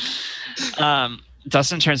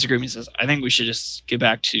 Dustin turns to Grim and says, I think we should just get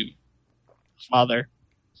back to Father.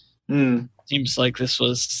 Seems like this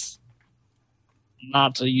was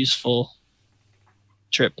not a useful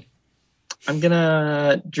trip. I'm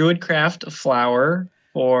gonna druidcraft a flower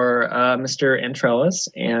for Mr. Antrellis,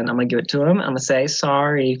 and I'm gonna give it to him. I'm gonna say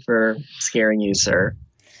sorry for scaring you, sir.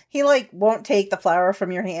 He won't take the flower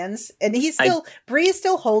from your hands, and Bree is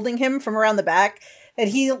still holding him from around the back, and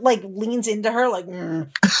he leans into her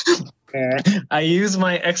I use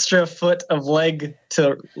my extra foot of leg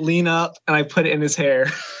to lean up, and I put it in his hair.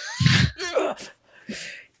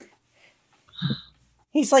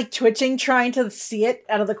 He's twitching, trying to see it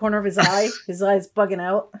out of the corner of his eye. His eye's bugging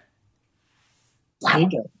out. There you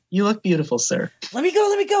go. You look beautiful, sir. Let me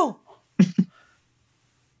go.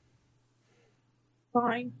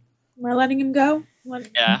 Fine. Am I letting him go?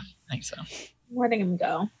 Yeah, I think so. I'm letting him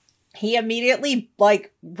go. He immediately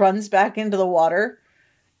runs back into the water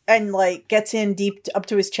and gets in deep up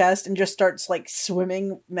to his chest and just starts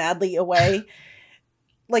swimming madly away.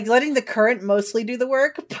 Letting the current mostly do the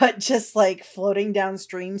work, but just floating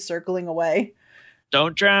downstream, circling away.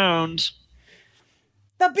 Don't drown.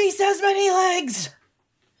 The beast has many legs!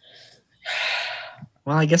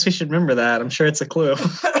 Well, I guess we should remember that. I'm sure it's a clue.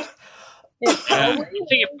 I'm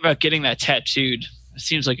thinking about getting that tattooed. It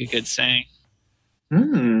seems like a good saying.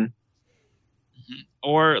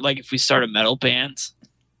 Or if we start a metal band.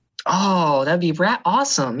 Oh, that'd be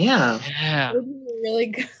awesome. Yeah. Yeah. That would be really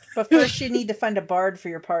good. But first you need to find a bard for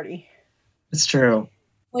your party. It's true.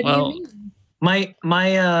 What Well, do you mean? My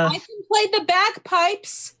I can play the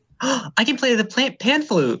bagpipes. I can play the pan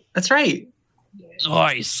flute. That's right.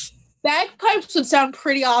 Nice. Bagpipes would sound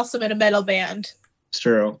pretty awesome in a metal band. It's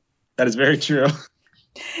true. That is very true.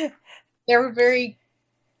 They were very.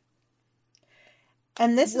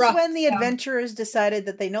 And this rough is when the sound. adventurers decided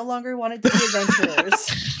that they no longer wanted to be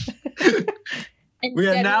adventurers. We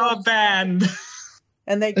are Instead now a was- band.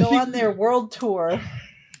 And they go on their world tour.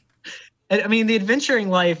 I mean, the adventuring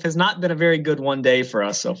life has not been a very good one day for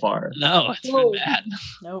us so far. No, it's Whoa. been bad.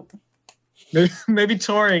 Nope. Maybe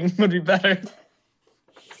touring would be better.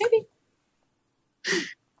 Maybe.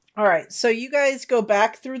 All right, so you guys go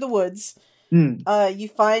back through the woods. Hmm. You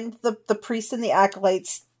find the priests and the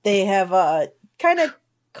acolytes. They have kind of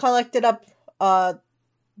collected up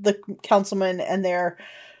the councilman, and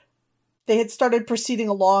they had started proceeding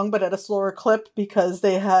along, but at a slower clip because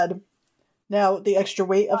they had now the extra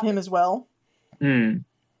weight of him as well. Hmm.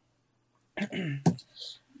 And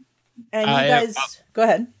you I- guys, go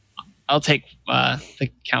ahead. I'll take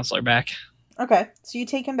the counselor back. Okay, so you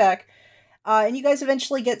take him back, and you guys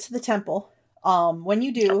eventually get to the temple. When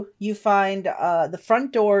you do, you find the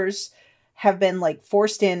front doors have been like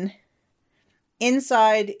forced in.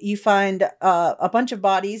 Inside, you find a bunch of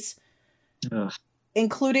bodies, Ugh.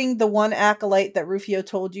 including the one acolyte that Rufio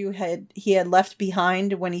told you he had left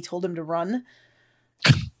behind when he told him to run,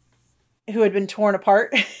 who had been torn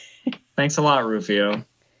apart. Thanks a lot, Rufio.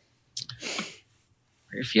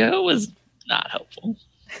 Rufio was not helpful.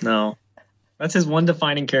 No. That's his one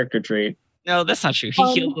defining character trait. No, that's not true.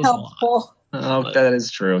 He healed us a lot. Unhelpful. Oh, that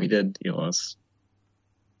is true. He did heal us.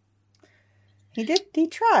 He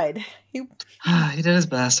tried. He did his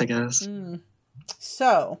best, I guess.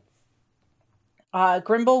 So,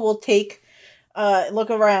 Grimble will take look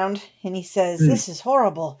around, and he says, "This is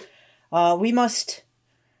horrible. We must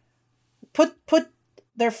put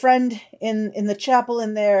their friend in the chapel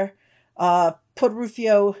in there. Put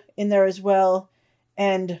Rufio in there as well,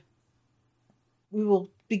 and we will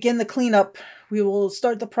begin the cleanup. We will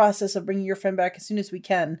start the process of bringing your friend back as soon as we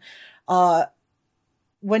can.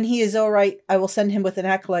 When he is all right, I will send him with an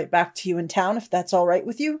acolyte back to you in town, if that's all right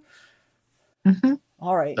with you." Mm-hmm.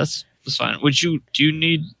 All right. That's fine. Do you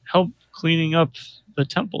need help cleaning up the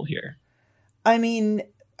temple here? I mean,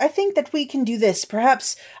 I think that we can do this.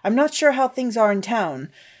 Perhaps, I'm not sure how things are in town.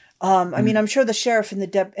 I mean, I'm sure the sheriff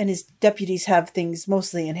and and his deputies have things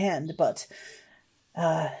mostly in hand, but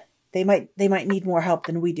they might need more help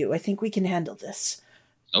than we do. I think we can handle this.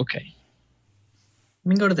 Okay.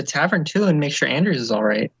 We can go to the tavern too and make sure Andrews is all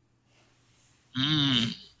right.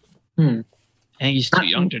 I Hmm. think he's too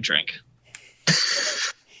young to drink.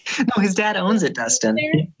 No, his dad owns it, Dustin.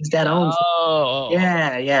 His dad owns it. Oh.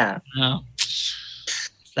 Yeah. No.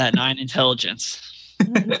 It's that 9 intelligence.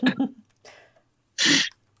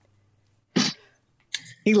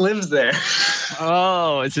 He lives there.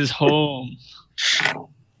 Oh, it's his home.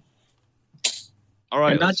 All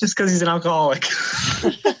right. And not just because he's an alcoholic.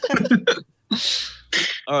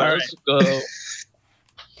 All right. Let's go.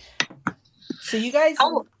 So you guys,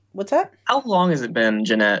 How- what's that? How long has it been,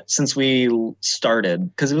 Jeanette, since we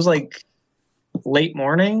started? Because it was like late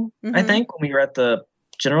morning, I Mhm. think, when we were at the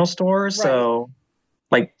general store. So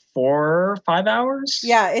like 4 or 5 hours?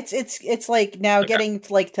 Yeah, it's like now getting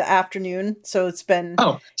to afternoon, so it's been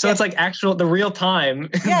Oh, so Yeah. it's like the real time.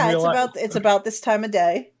 in yeah, real life. it's about this time of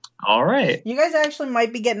day. All right. You guys actually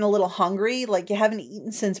might be getting a little hungry, like you haven't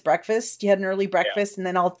eaten since breakfast. You had an early breakfast, and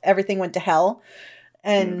then everything went to hell,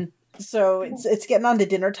 and so it's getting on to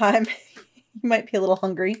dinner time. You might be a little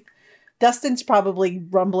hungry. Dustin's probably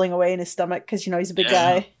rumbling away in his stomach because he's a big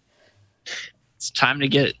Yeah. guy. It's time to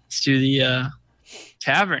get to the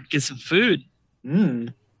tavern, get some food.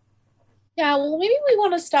 Mm. Yeah, well, maybe we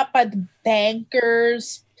want to stop by the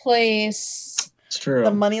banker's place. It's true.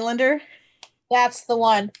 The moneylender. That's the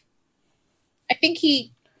one. I think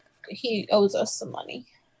he owes us some money.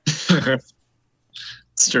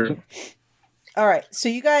 It's true. All right, so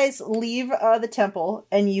you guys leave the temple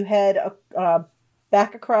and you head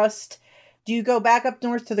back across. Do you go back up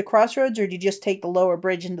north to the crossroads, or do you just take the lower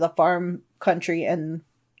bridge into the farm country and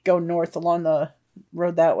go north along the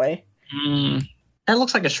road that way? That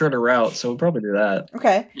looks like a shorter route, so we'll probably do that.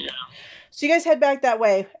 Okay. Yeah. So you guys head back that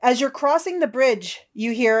way. As you're crossing the bridge,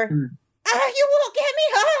 you hear, "You won't get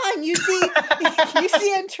me on!" You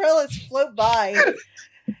see Antrillus float by.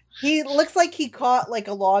 He looks like he caught like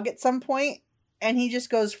a log at some point, and he just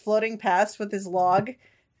goes floating past with his log,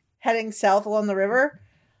 heading south along the river.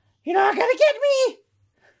 "You're not gonna get me!"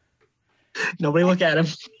 Nobody look at him.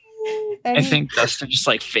 And I think Dustin just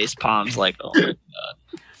like face palms, like, oh my god.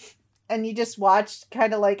 and you just watch,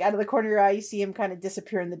 kind of like out of the corner of your eye, you see him kind of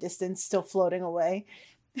disappear in the distance, still floating away.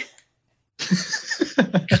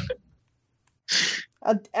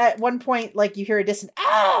 At one point, like you hear a distant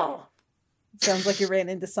 "ow." It sounds like you ran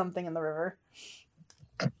into something in the river.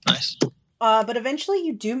 Nice. But eventually,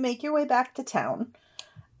 you do make your way back to town,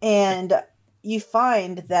 and you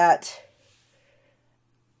find that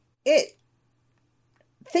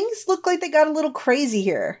things look like they got a little crazy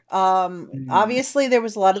here. Obviously, there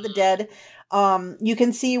was a lot of the dead. You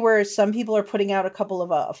can see where some people are putting out a couple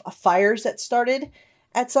of fires that started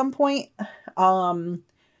at some point.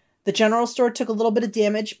 The general store took a little bit of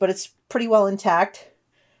damage, but it's pretty well intact.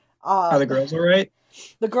 Are the girls all right?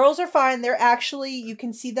 The girls are fine. They're actually, you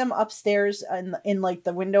can see them upstairs in like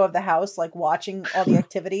the window of the house, like watching all the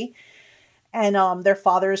activity. And their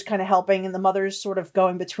father is kind of helping, and the mother's sort of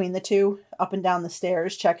going between the two, up and down the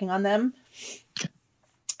stairs, checking on them.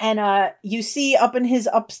 And you see up in his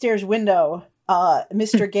upstairs window,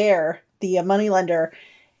 Mr. Gare, the moneylender,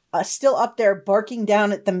 still up there barking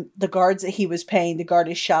down at the guards that he was paying to guard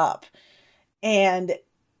his shop. And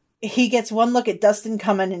he gets one look at Dustin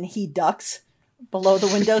coming, and he ducks below the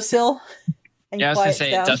windowsill. And Yeah, I was gonna quiets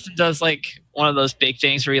say down. Dustin does like one of those big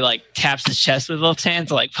things where he like taps his chest with both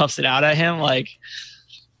hands, like puffs it out at him, like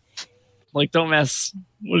don't mess.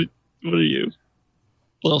 What are you?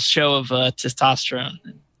 Little show of testosterone,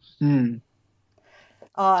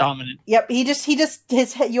 dominant. Yep, he just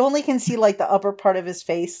his head, you only can see like the upper part of his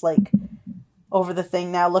face, like over the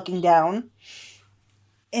thing now, looking down.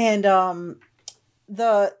 And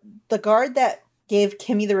the guard that gave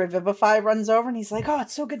Kimmy the Revivify runs over, and he's like, "Oh,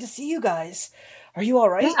 it's so good to see you guys. Are you all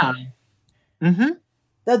right?" Yeah. Mm-hmm.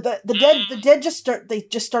 The dead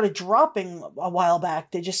just started dropping a while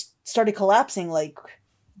back. They just started collapsing. Like,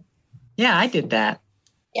 Yeah, I did that.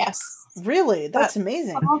 Yes. really, that's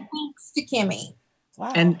amazing. All thanks to Kimmy.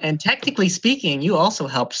 Wow, And technically speaking, you also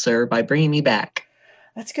helped, sir, by bringing me back.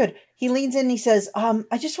 that's good. He leans in and he says,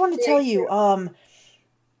 I just wanted to tell you,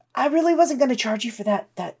 I really wasn't going to charge you for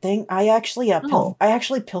that thing. I actually I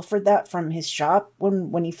actually pilfered that from his shop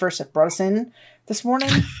when he first brought us in this morning.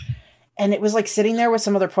 And it was like sitting there with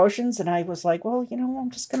some other potions, and I was like, well,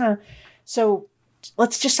 I'm just gonna, so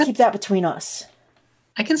let's just keep that between us.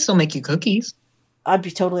 I can still make you cookies. I'd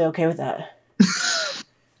be totally okay with that.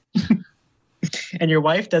 And your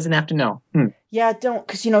wife doesn't have to know. Yeah, don't,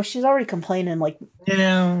 because she's already complaining, like,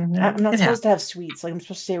 Yeah, I'm not supposed to have sweets, like I'm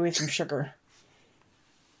supposed to stay away from sugar.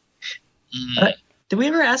 Did we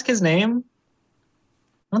ever ask his name?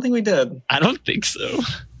 I don't think we did. I don't think so.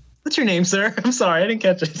 What's your name, sir? I'm sorry, I didn't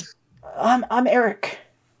catch it. I'm Eric.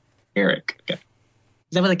 Eric. Okay.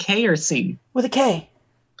 Is that with a K or a C? With a K.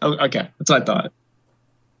 Oh, okay. That's what I thought.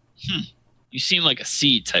 You seem like a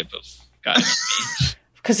C type of guy.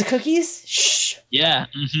 Because the cookies? Shh. Yeah.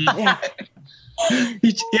 Mm-hmm. Yeah.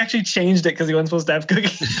 He actually changed it because he wasn't supposed to have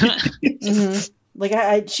cookies. Mm-hmm.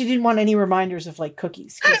 Like, she didn't want any reminders of, like,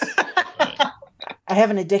 cookies. 'Cause I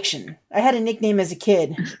have an addiction. I had a nickname as a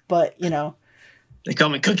kid, but, They call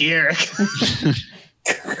me Cookie Eric.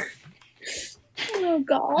 Oh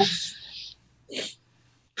gosh.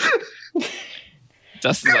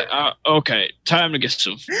 Dustin's like, okay, time to get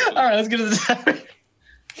some food. All right, let's get to the topic.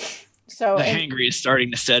 So, The hangry is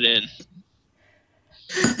starting to set in.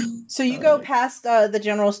 So you go past the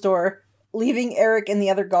general store, leaving Eric and the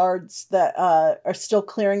other guards that are still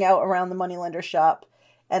clearing out around the moneylender shop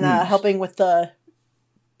and helping with the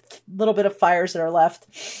little bit of fires that are left.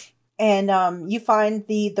 And you find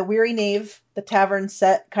the Weary Knave, the tavern,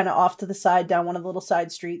 set kind of off to the side down one of the little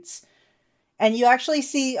side streets. And you actually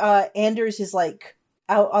see Anders is like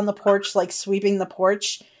out on the porch, like sweeping the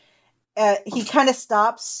porch. He kind of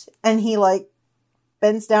stops and he like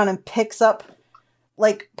bends down and picks up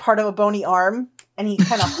like part of a bony arm, and he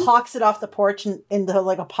kind of hawks it off the porch into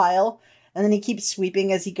like a pile, and then he keeps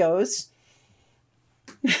sweeping as he goes.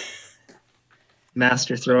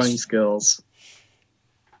 Master throwing skills.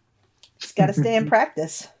 Just got to stay in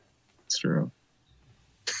practice. It's true.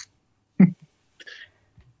 So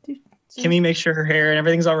Kimmy makes sure her hair and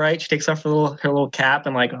everything's all right. She takes off her little cap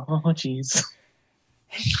and like, oh jeez.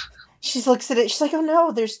 she looks at it. She's like, "Oh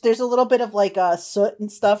no, there's a little bit of like soot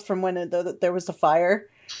and stuff from when there was the fire."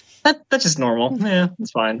 That's just normal. Yeah,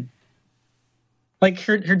 it's fine. Like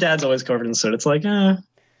her dad's always covered in soot. It's like,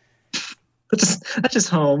 that's just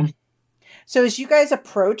home. So as you guys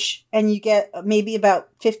approach and you get maybe about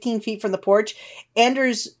 15 feet from the porch,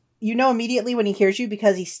 Anders, immediately when he hears you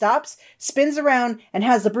because he stops, spins around, and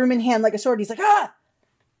has the broom in hand like a sword. He's like, "Ah!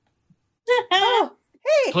 Oh,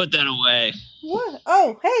 hey! Put that away. What?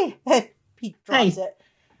 Oh, hey!" He drops it.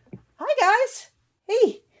 "Hi, guys.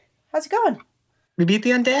 Hey, how's it going?" We beat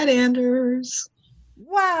the undead, Anders.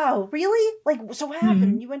 "Wow, really? Like, so what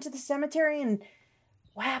happened? You went to the cemetery and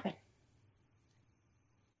what happened?"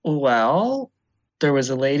 Well, there was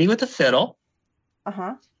a lady with a fiddle,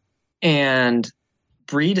 Uh-huh. and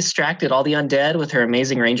Bree distracted all the undead with her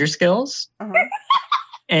amazing ranger skills. Uh-huh.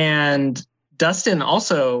 And Dustin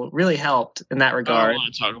also really helped in that I don't regard.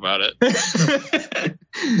 want to talk about it.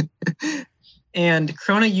 And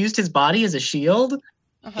Krona used his body as a shield.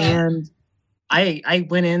 Uh-huh. And I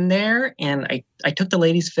went in there and I took the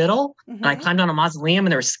lady's fiddle and I Mhm. climbed on a mausoleum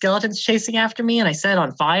and there were skeletons chasing after me and I set it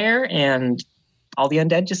on fire and all the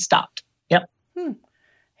undead just stopped. Yep.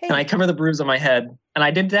 Hey, And I cover the bruise on my head. And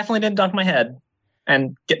I definitely did dunk my head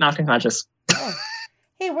and get knocked unconscious. oh.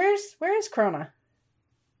 Hey, where is Krona?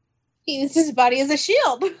 He uses his body as a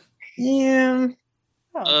shield. Yeah.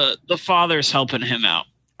 Oh. The father's helping him out.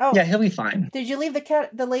 Oh. Yeah, he'll be fine. Did you leave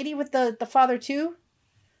the lady with the father too?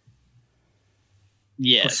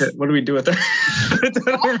 Yes. Oh, shit. What do we do with her?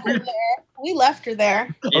 We left her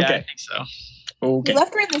there. Yeah, I Okay. think so. Okay. We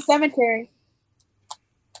left her in the cemetery.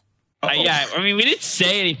 Uh-oh. Yeah, I mean, we didn't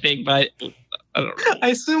say anything, but I don't know. I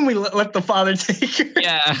assume we let the father take her.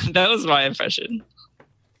 Yeah, that was my impression.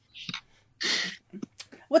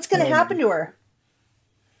 What's going to happen to her?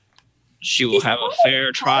 She will have a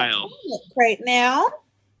fair trial. Right now.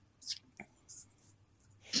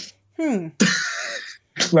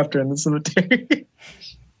 Left her in the cemetery.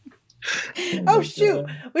 Oh, shoot.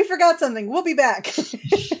 We forgot something. We'll be back.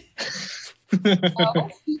 Oh,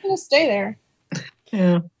 he's gonna stay there.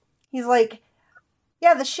 Yeah. He's like,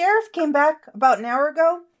 yeah, the sheriff came back about an hour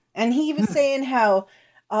ago, and he was saying how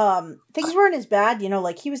things weren't as bad. You know,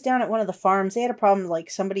 like he was down at one of the farms. They had a problem. Like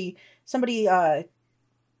somebody,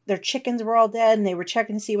 their chickens were all dead, and they were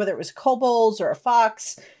checking to see whether it was kobolds or a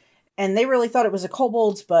fox, and they really thought it was a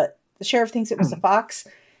kobolds, but the sheriff thinks it was a fox.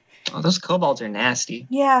 Oh, those kobolds are nasty.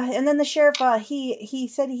 Yeah, and then the sheriff, he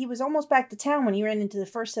said he was almost back to town when he ran into the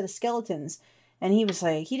first set of skeletons, and he was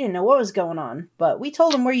like, he didn't know what was going on, but we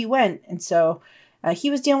told him where you went, and so he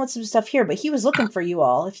was dealing with some stuff here, but he was looking for you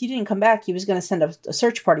all. If you didn't come back, he was going to send a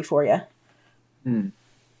search party for you.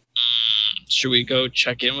 Should we go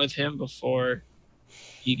check in with him before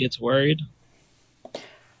he gets worried?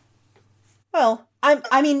 Well,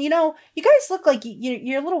 I mean, you know, you guys look like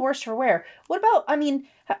you're a little worse for wear. What about, I mean,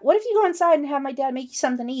 what if you go inside and have my dad make you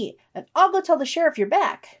something to eat, and I'll go tell the sheriff you're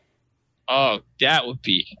back? Oh,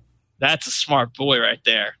 that's a smart boy right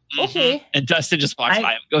there. Mhm. Okay. And Dustin just walks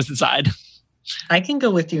by him, goes inside. I can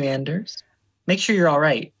go with you, Anders. Make sure you're all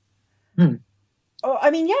right. Oh,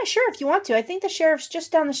 I mean, yeah, sure, if you want to. I think the sheriff's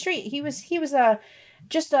just down the street. He was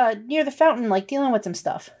just near the fountain, like dealing with some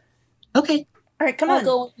stuff. Okay. All right, come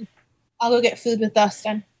I'll on. go get food with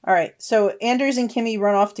Dustin. All right, so Anders and Kimmy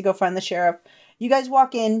run off to go find the sheriff. You guys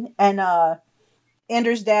walk in, and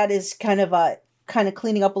Anders' dad is kind of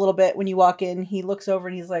cleaning up a little bit when you walk in. He looks over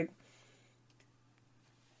and he's like,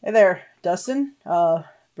 "Hey there, Dustin.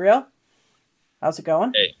 Brielle, how's it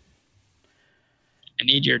going?" Hey. I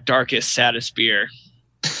need your darkest, saddest beer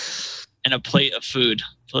and a plate of food,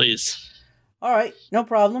 please. All right, no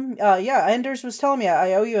problem. Yeah, Anders was telling me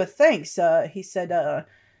I owe you a thanks. He said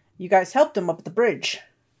you guys helped him up at the bridge.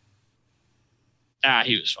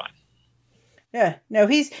 He was fine. Yeah, no,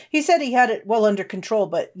 he said he had it well under control,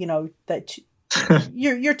 but you know that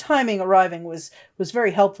your timing arriving was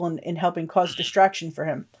very helpful in helping cause distraction for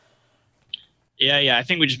him. Yeah, I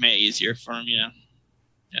think we just made it easier for him, yeah.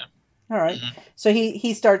 All right, so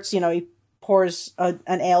he starts, you know, he pours an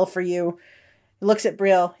ale for you. He looks at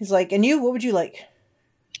Brielle. He's like, "And you, what would you like?"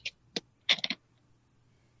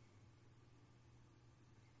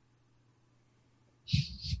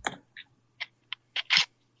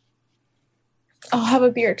 I'll have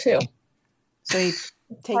a beer too. So he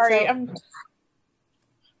takes Sorry, out,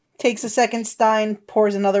 takes a second stein,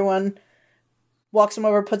 pours another one, walks him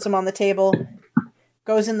over, puts him on the table,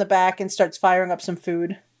 goes in the back and starts firing up some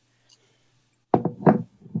food.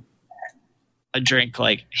 I drank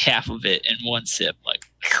like half of it in one sip, like.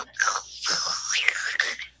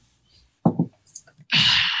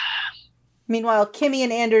 Meanwhile, Kimmy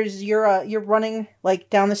and Anders, you're running like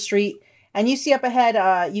down the street, and you see up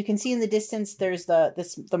ahead. You can see in the distance there's the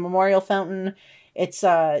memorial fountain. It's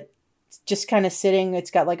just kind of sitting.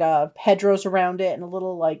 It's got like a hedgerows around it and a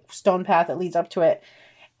little like stone path that leads up to it.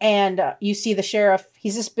 And you see the sheriff.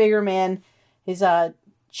 He's this bigger man. He's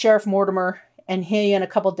Sheriff Mortimer, and he and a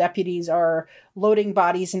couple deputies are loading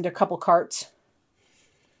bodies into a couple carts.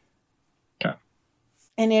 Okay.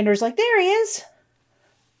 And Anders like, "There he is."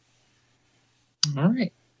 All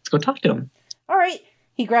right. Let's go talk to him. All right.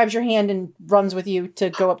 He grabs your hand and runs with you to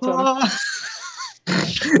go up to him.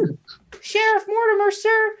 "Sheriff Mortimer,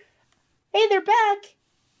 sir. Hey, they're back.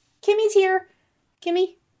 Kimmy's here.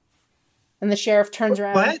 Kimmy." And the sheriff turns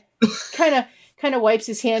around. What? Kind kind of wipes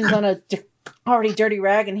his hands on a already dirty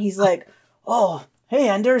rag, and he's like, "Oh, hey,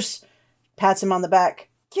 Anders," pats him on the back.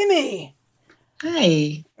 "Kimmy,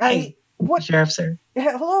 Hey, what? Sheriff, sir.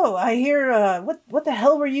 Hello, I hear. What the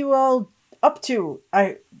hell were you all up to?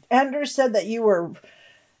 Anders said that you were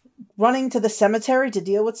running to the cemetery to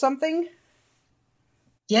deal with something."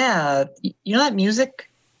 Yeah, you know that music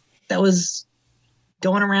that was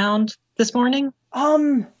going around this morning?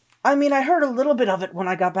 I mean, I heard a little bit of it when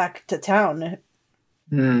I got back to town.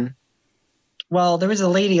 Well, there was a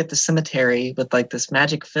lady at the cemetery with like this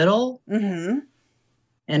magic fiddle, Mm-hmm.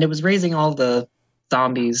 and it was raising all the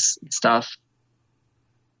zombies and stuff.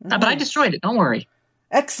 But I destroyed it. Don't worry.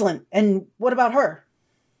 Excellent. And what about her?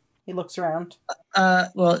 He looks around.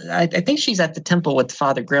 Well, I think she's at the temple with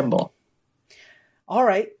Father Grimble. All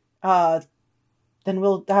right. Then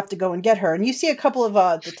we'll have to go and get her. And you see a couple of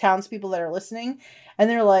the townspeople that are listening, and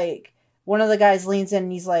they're like, one of the guys leans in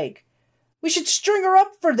and he's like, "We should string her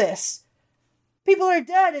up for this. People are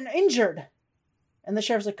dead and injured." And the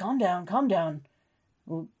sheriff's like, calm down.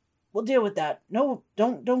 We'll deal with that. No,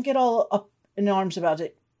 don't get all up in arms about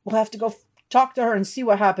it. We'll have to go talk to her and see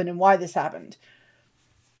what happened and why this happened.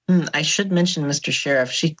 I should mention, Mr.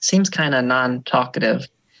 Sheriff, she seems kind of non-talkative,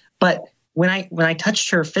 but when I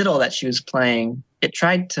touched her fiddle that she was playing, it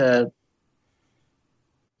tried to.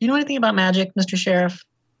 You know anything about magic, Mr. Sheriff?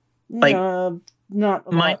 Like not a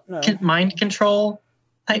lot, no. Mind control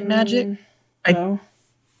type magic? No.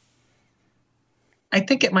 I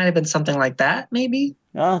think it might have been something like that, maybe.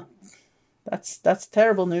 That's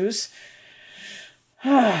terrible news.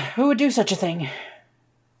 Who would do such a thing?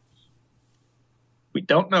 We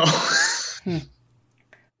don't know.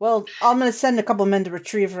 Well, I'm going to send a couple men to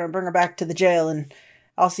retrieve her and bring her back to the jail, and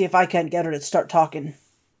I'll see if I can't get her to start talking.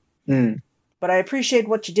 But I appreciate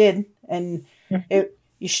what you did, and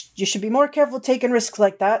you should be more careful taking risks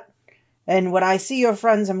like that. And when I see your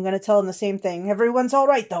friends, I'm going to tell them the same thing. Everyone's all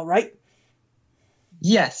right, though, right?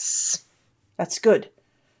 Yes. That's good.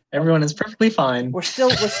 Everyone is perfectly fine. We're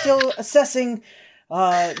still assessing,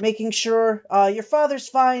 making sure your father's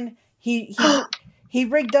fine. He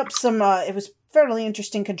rigged up some. It was fairly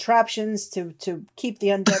interesting contraptions to keep the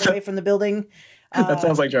undead away from the building. That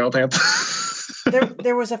sounds like Gerald Hansen.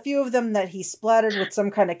 there was a few of them that he splattered with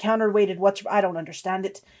some kind of counterweighted I don't understand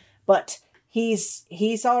it, but he's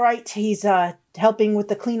all right. He's helping with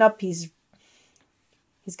the cleanup. He's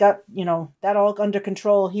got that all under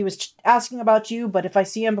control. He was asking about you, but if I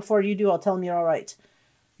see him before you do, I'll tell him you're all right.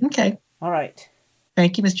 Okay. All right.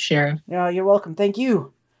 Thank you, Mr. Sheriff. Yeah, you're welcome. Thank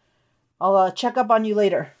you. I'll check up on you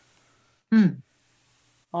later.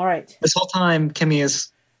 All right. This whole time, Kimmy is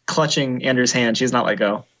clutching Andrew's hand. She's not let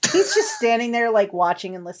go. He's just standing there, like,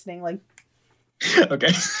 watching and listening, like...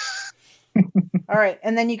 Okay. All right,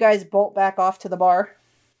 and then you guys bolt back off to the bar?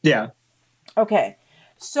 Yeah. Okay.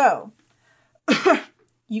 So,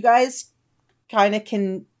 you guys kind of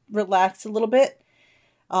can relax a little bit.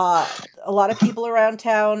 A lot of people around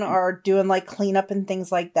town are doing, like, cleanup and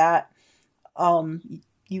things like that.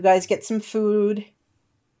 You guys get some food.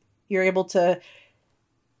 You're able to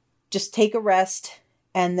just take a rest,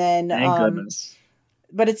 and then Thank goodness.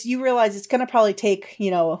 But you realize it's going to probably take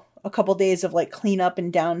a couple days of like cleanup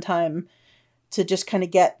and downtime to just kind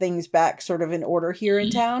of get things back sort of in order here in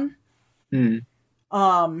town.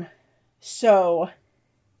 So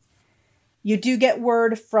you do get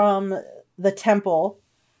word from the temple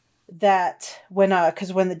that when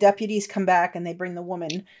the deputies come back and they bring the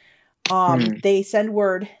woman, they send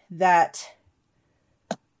word that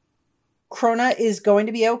Krona is going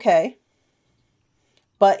to be okay,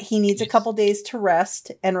 but he needs a couple days to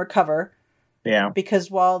rest and recover. Yeah. Because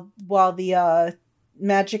while the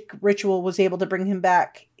magic ritual was able to bring him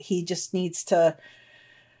back, he just needs to...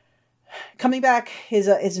 Coming back is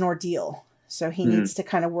an ordeal. So he needs to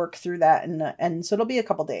kind of work through that, and so it'll be a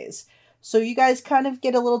couple days. So you guys kind of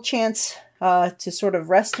get a little chance to sort of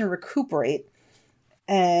rest and recuperate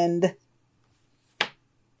and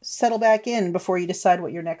settle back in before you decide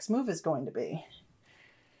what your next move is going to be.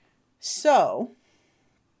 So...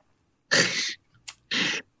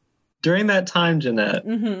 During that time, Jeanette,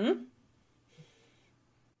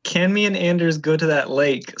 can me and Anders go to that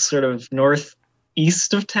lake sort of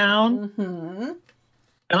northeast of town? And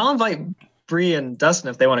I'll invite Bree and Dustin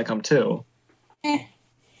if they want to come too.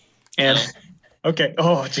 And okay.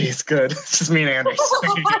 Oh, geez, good. It's just me and Anders.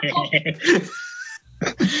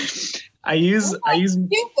 I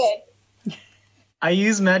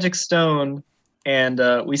use magic stone, and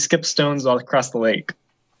we skip stones all across the lake.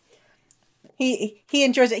 He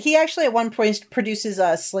enjoys it. He actually at one point produces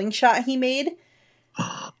a slingshot he made,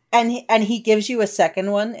 And he gives you a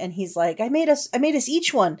second one, and he's like, I made us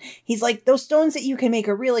each one. He's like, those stones that you can make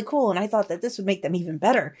are really cool, and I thought that this would make them even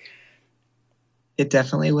better. It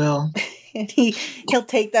definitely will. And he'll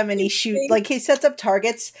take them and he shoots, like he sets up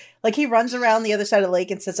targets, like he runs around the other side of the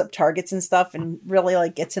lake and sets up targets and stuff, and really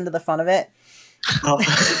like gets into the fun of it. Oh.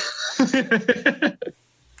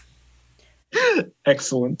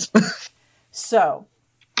 Excellent. So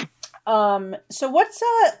what's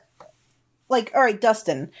like, all right,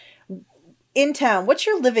 Dustin, in town, what's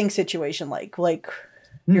your living situation like? Like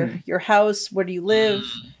your house, where do you live?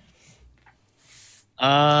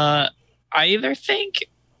 I either think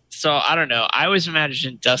so. I don't know. I always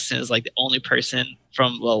imagined Dustin as like the only person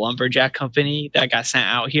from the lumberjack company that got sent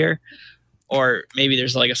out here, or maybe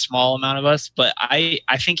there's like a small amount of us. But I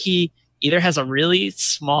think he either has a really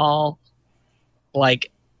small,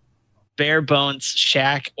 like bare bones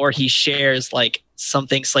shack, or he shares like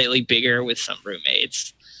something slightly bigger with some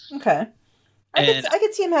roommates. Okay. I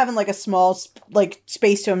could see him having like a small like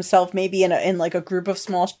space to himself, maybe in like a group of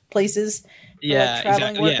small places for like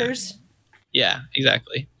traveling workers. Yeah,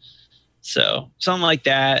 exactly. So something like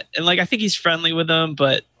that. And like I think he's friendly with them,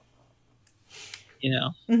 but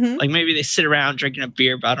like maybe they sit around drinking a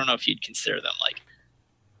beer, but I don't know if you'd consider them like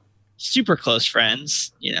super close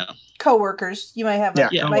friends, Co-workers. You might have a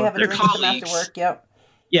drink with them after work. Yep.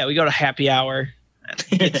 Yeah, we go to happy hour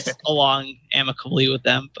and get along amicably with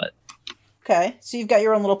them, but okay. So you've got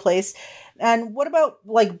your own little place. And what about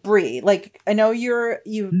like Bree? Like I know you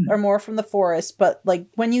are more from the forest, but like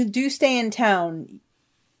when you do stay in town,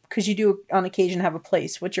 because you do on occasion have a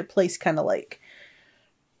place, what's your place kind of like?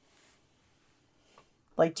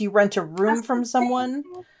 Like, do you rent a room from someone?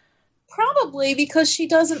 Probably, because she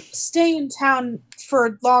doesn't stay in town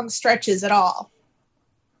for long stretches at all.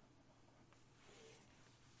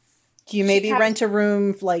 Do you maybe rent a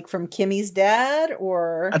room like from Kimmy's dad,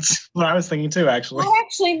 or? That's what I was thinking too, actually. That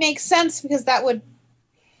actually makes sense, because that would...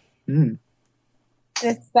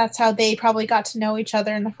 That's how they probably got to know each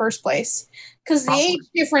other in the first place. Because the age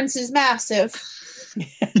difference is massive.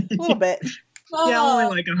 A little bit. Yeah,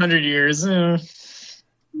 only like 100 years.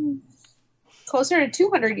 Closer to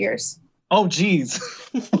 200 years. Oh, geez.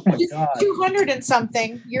 Oh, my God. 200 and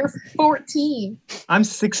something. You're 14. I'm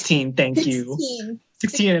 16, thank you.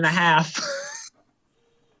 16 and a half.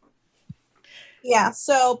 Yeah,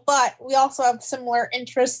 so, but we also have similar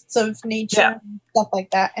interests of nature and stuff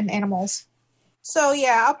like that, and animals. So,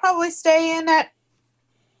 yeah, I'll probably stay in at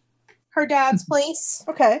her dad's place.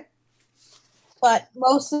 Okay. But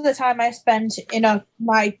most of the time I spend in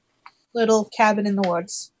my little cabin in the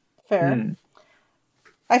woods. Fair.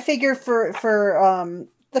 I figure for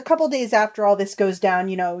the couple days after all this goes down,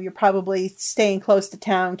 you're probably staying close to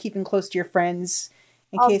town, keeping close to your friends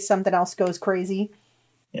in case something else goes crazy.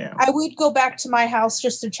 Yeah. I would go back to my house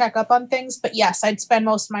just to check up on things, but yes, I'd spend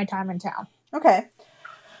most of my time in town. Okay.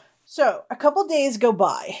 So a couple days go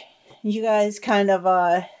by. You guys kind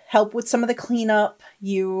of help with some of the cleanup.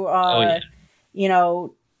 You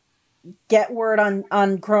get word on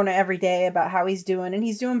Krona every day about how he's doing, and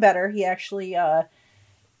he's doing better. He actually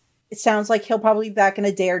it sounds like he'll probably be back in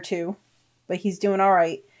a day or two, but he's doing all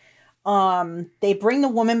right. They bring the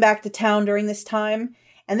woman back to town during this time,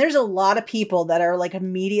 and there's a lot of people that are like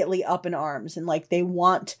immediately up in arms, and like they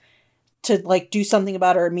want to like do something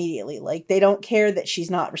about her immediately. Like they don't care that she's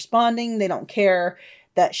not responding. They don't care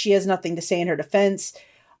that she has nothing to say in her defense.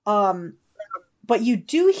 But you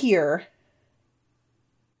do hear,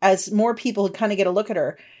 as more people kind of get a look at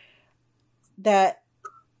her, that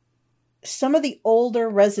some of the older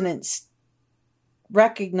residents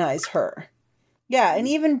recognize her. Yeah, and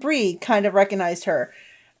even Bree kind of recognized her.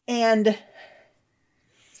 And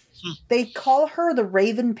they call her the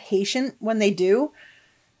Raven Patient when they do.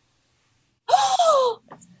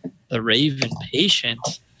 The Raven Patient.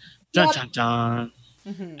 Dun, dun, dun.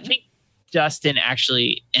 Mm-hmm. I think Dustin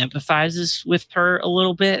actually empathizes with her a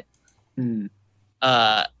little bit. And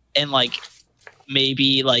like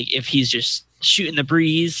maybe like if he's just shooting the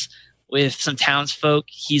breeze with some townsfolk,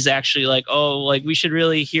 he's actually like, oh, like we should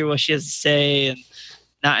really hear what she has to say and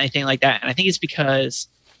not anything like that. And I think it's because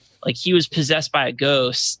like he was possessed by a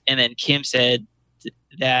ghost, and then Kim said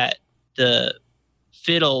that the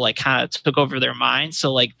fiddle like kind of took over their mind.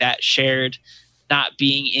 So like that shared not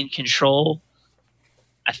being in control,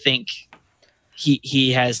 I think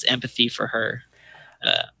he has empathy for her.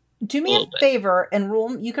 Do me a favor and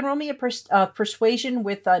you can roll me a persuasion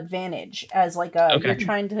with advantage as like you're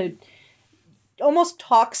trying to almost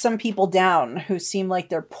talk some people down who seem like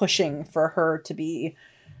they're pushing for her to be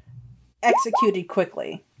executed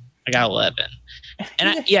quickly. I got 11.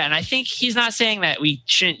 And I think he's not saying that we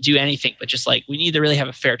shouldn't do anything, but just like we need to really have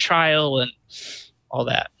a fair trial and all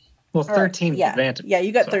that. Well, 13 yeah. advantage. Yeah,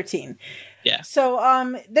 you got 13. Yeah.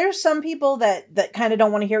 So there's some people that kind of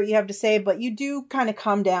don't want to hear what you have to say, but you do kind of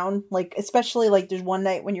calm down. Like, especially like there's one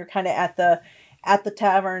night when you're kind of at the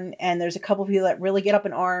tavern and there's a couple people that really get up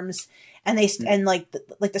in arms and and like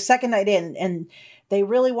the second night in and they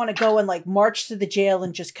really want to go and like march to the jail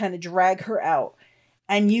and just kind of drag her out.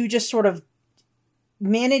 And you just sort of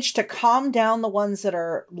manage to calm down the ones that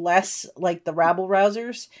are less like the rabble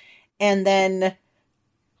rousers and then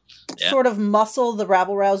sort of muscle the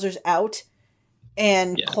rabble rousers out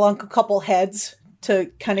and clunk a couple heads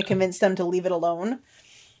to kind of convince them to leave it alone.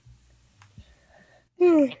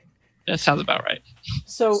 That sounds about right.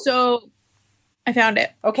 So I found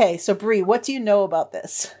it. Okay, so Bree, what do you know about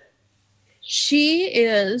this? She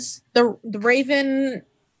is the Raven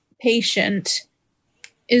patient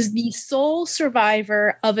is the sole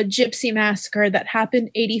survivor of a gypsy massacre that happened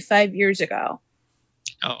 85 years ago.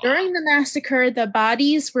 Oh. During the massacre, the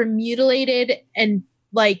bodies were mutilated and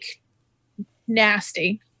like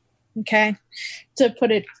nasty. Okay, to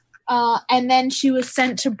put it. And then she was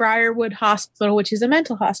sent to Briarwood Hospital, which is a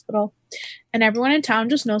mental hospital, and everyone in town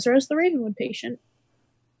just knows her as the Ravenwood patient.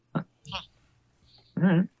 All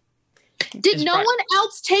right. Did no one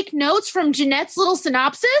else take notes from Jeanette's little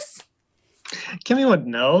synopsis? Kimmy would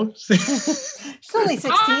know. She's only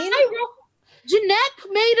 16. Jeanette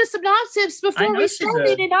made a synopsis before we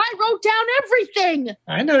started, and I wrote down everything.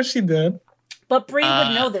 I know she did. But Bree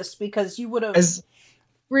would know this because you would have.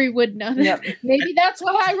 Bree would know that. Yep. Maybe that's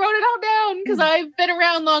why I wrote it all down, because I've been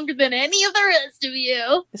around longer than any of the rest of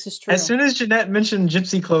you. This is true. As soon as Jeanette mentioned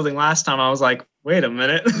gypsy clothing last time, I was like, wait a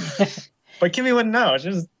minute. But Kimmy wouldn't know. She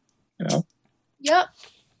was, Yep.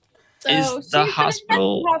 So is the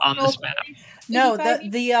hospital on this map? No,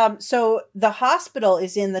 so the hospital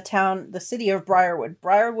is in the city of Briarwood.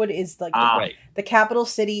 Briarwood is like the capital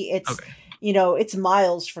city. It's it's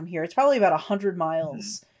miles from here. It's probably about 100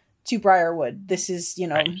 miles to Briarwood. This is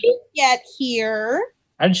get here.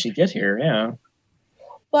 How did she get here? Yeah.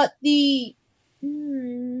 But the I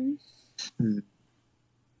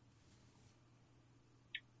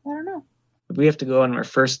don't know. We have to go on our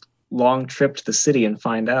first long trip to the city and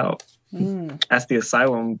find out. Ask the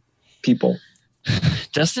asylum people.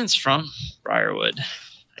 Dustin's from Briarwood.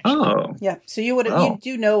 Actually. Oh. Yeah. So you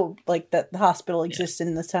do know like that the hospital exists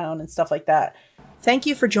in the town and stuff like that. Thank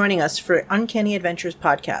you for joining us for Uncanny Adventures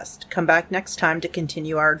podcast. Come back next time to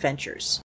continue our adventures.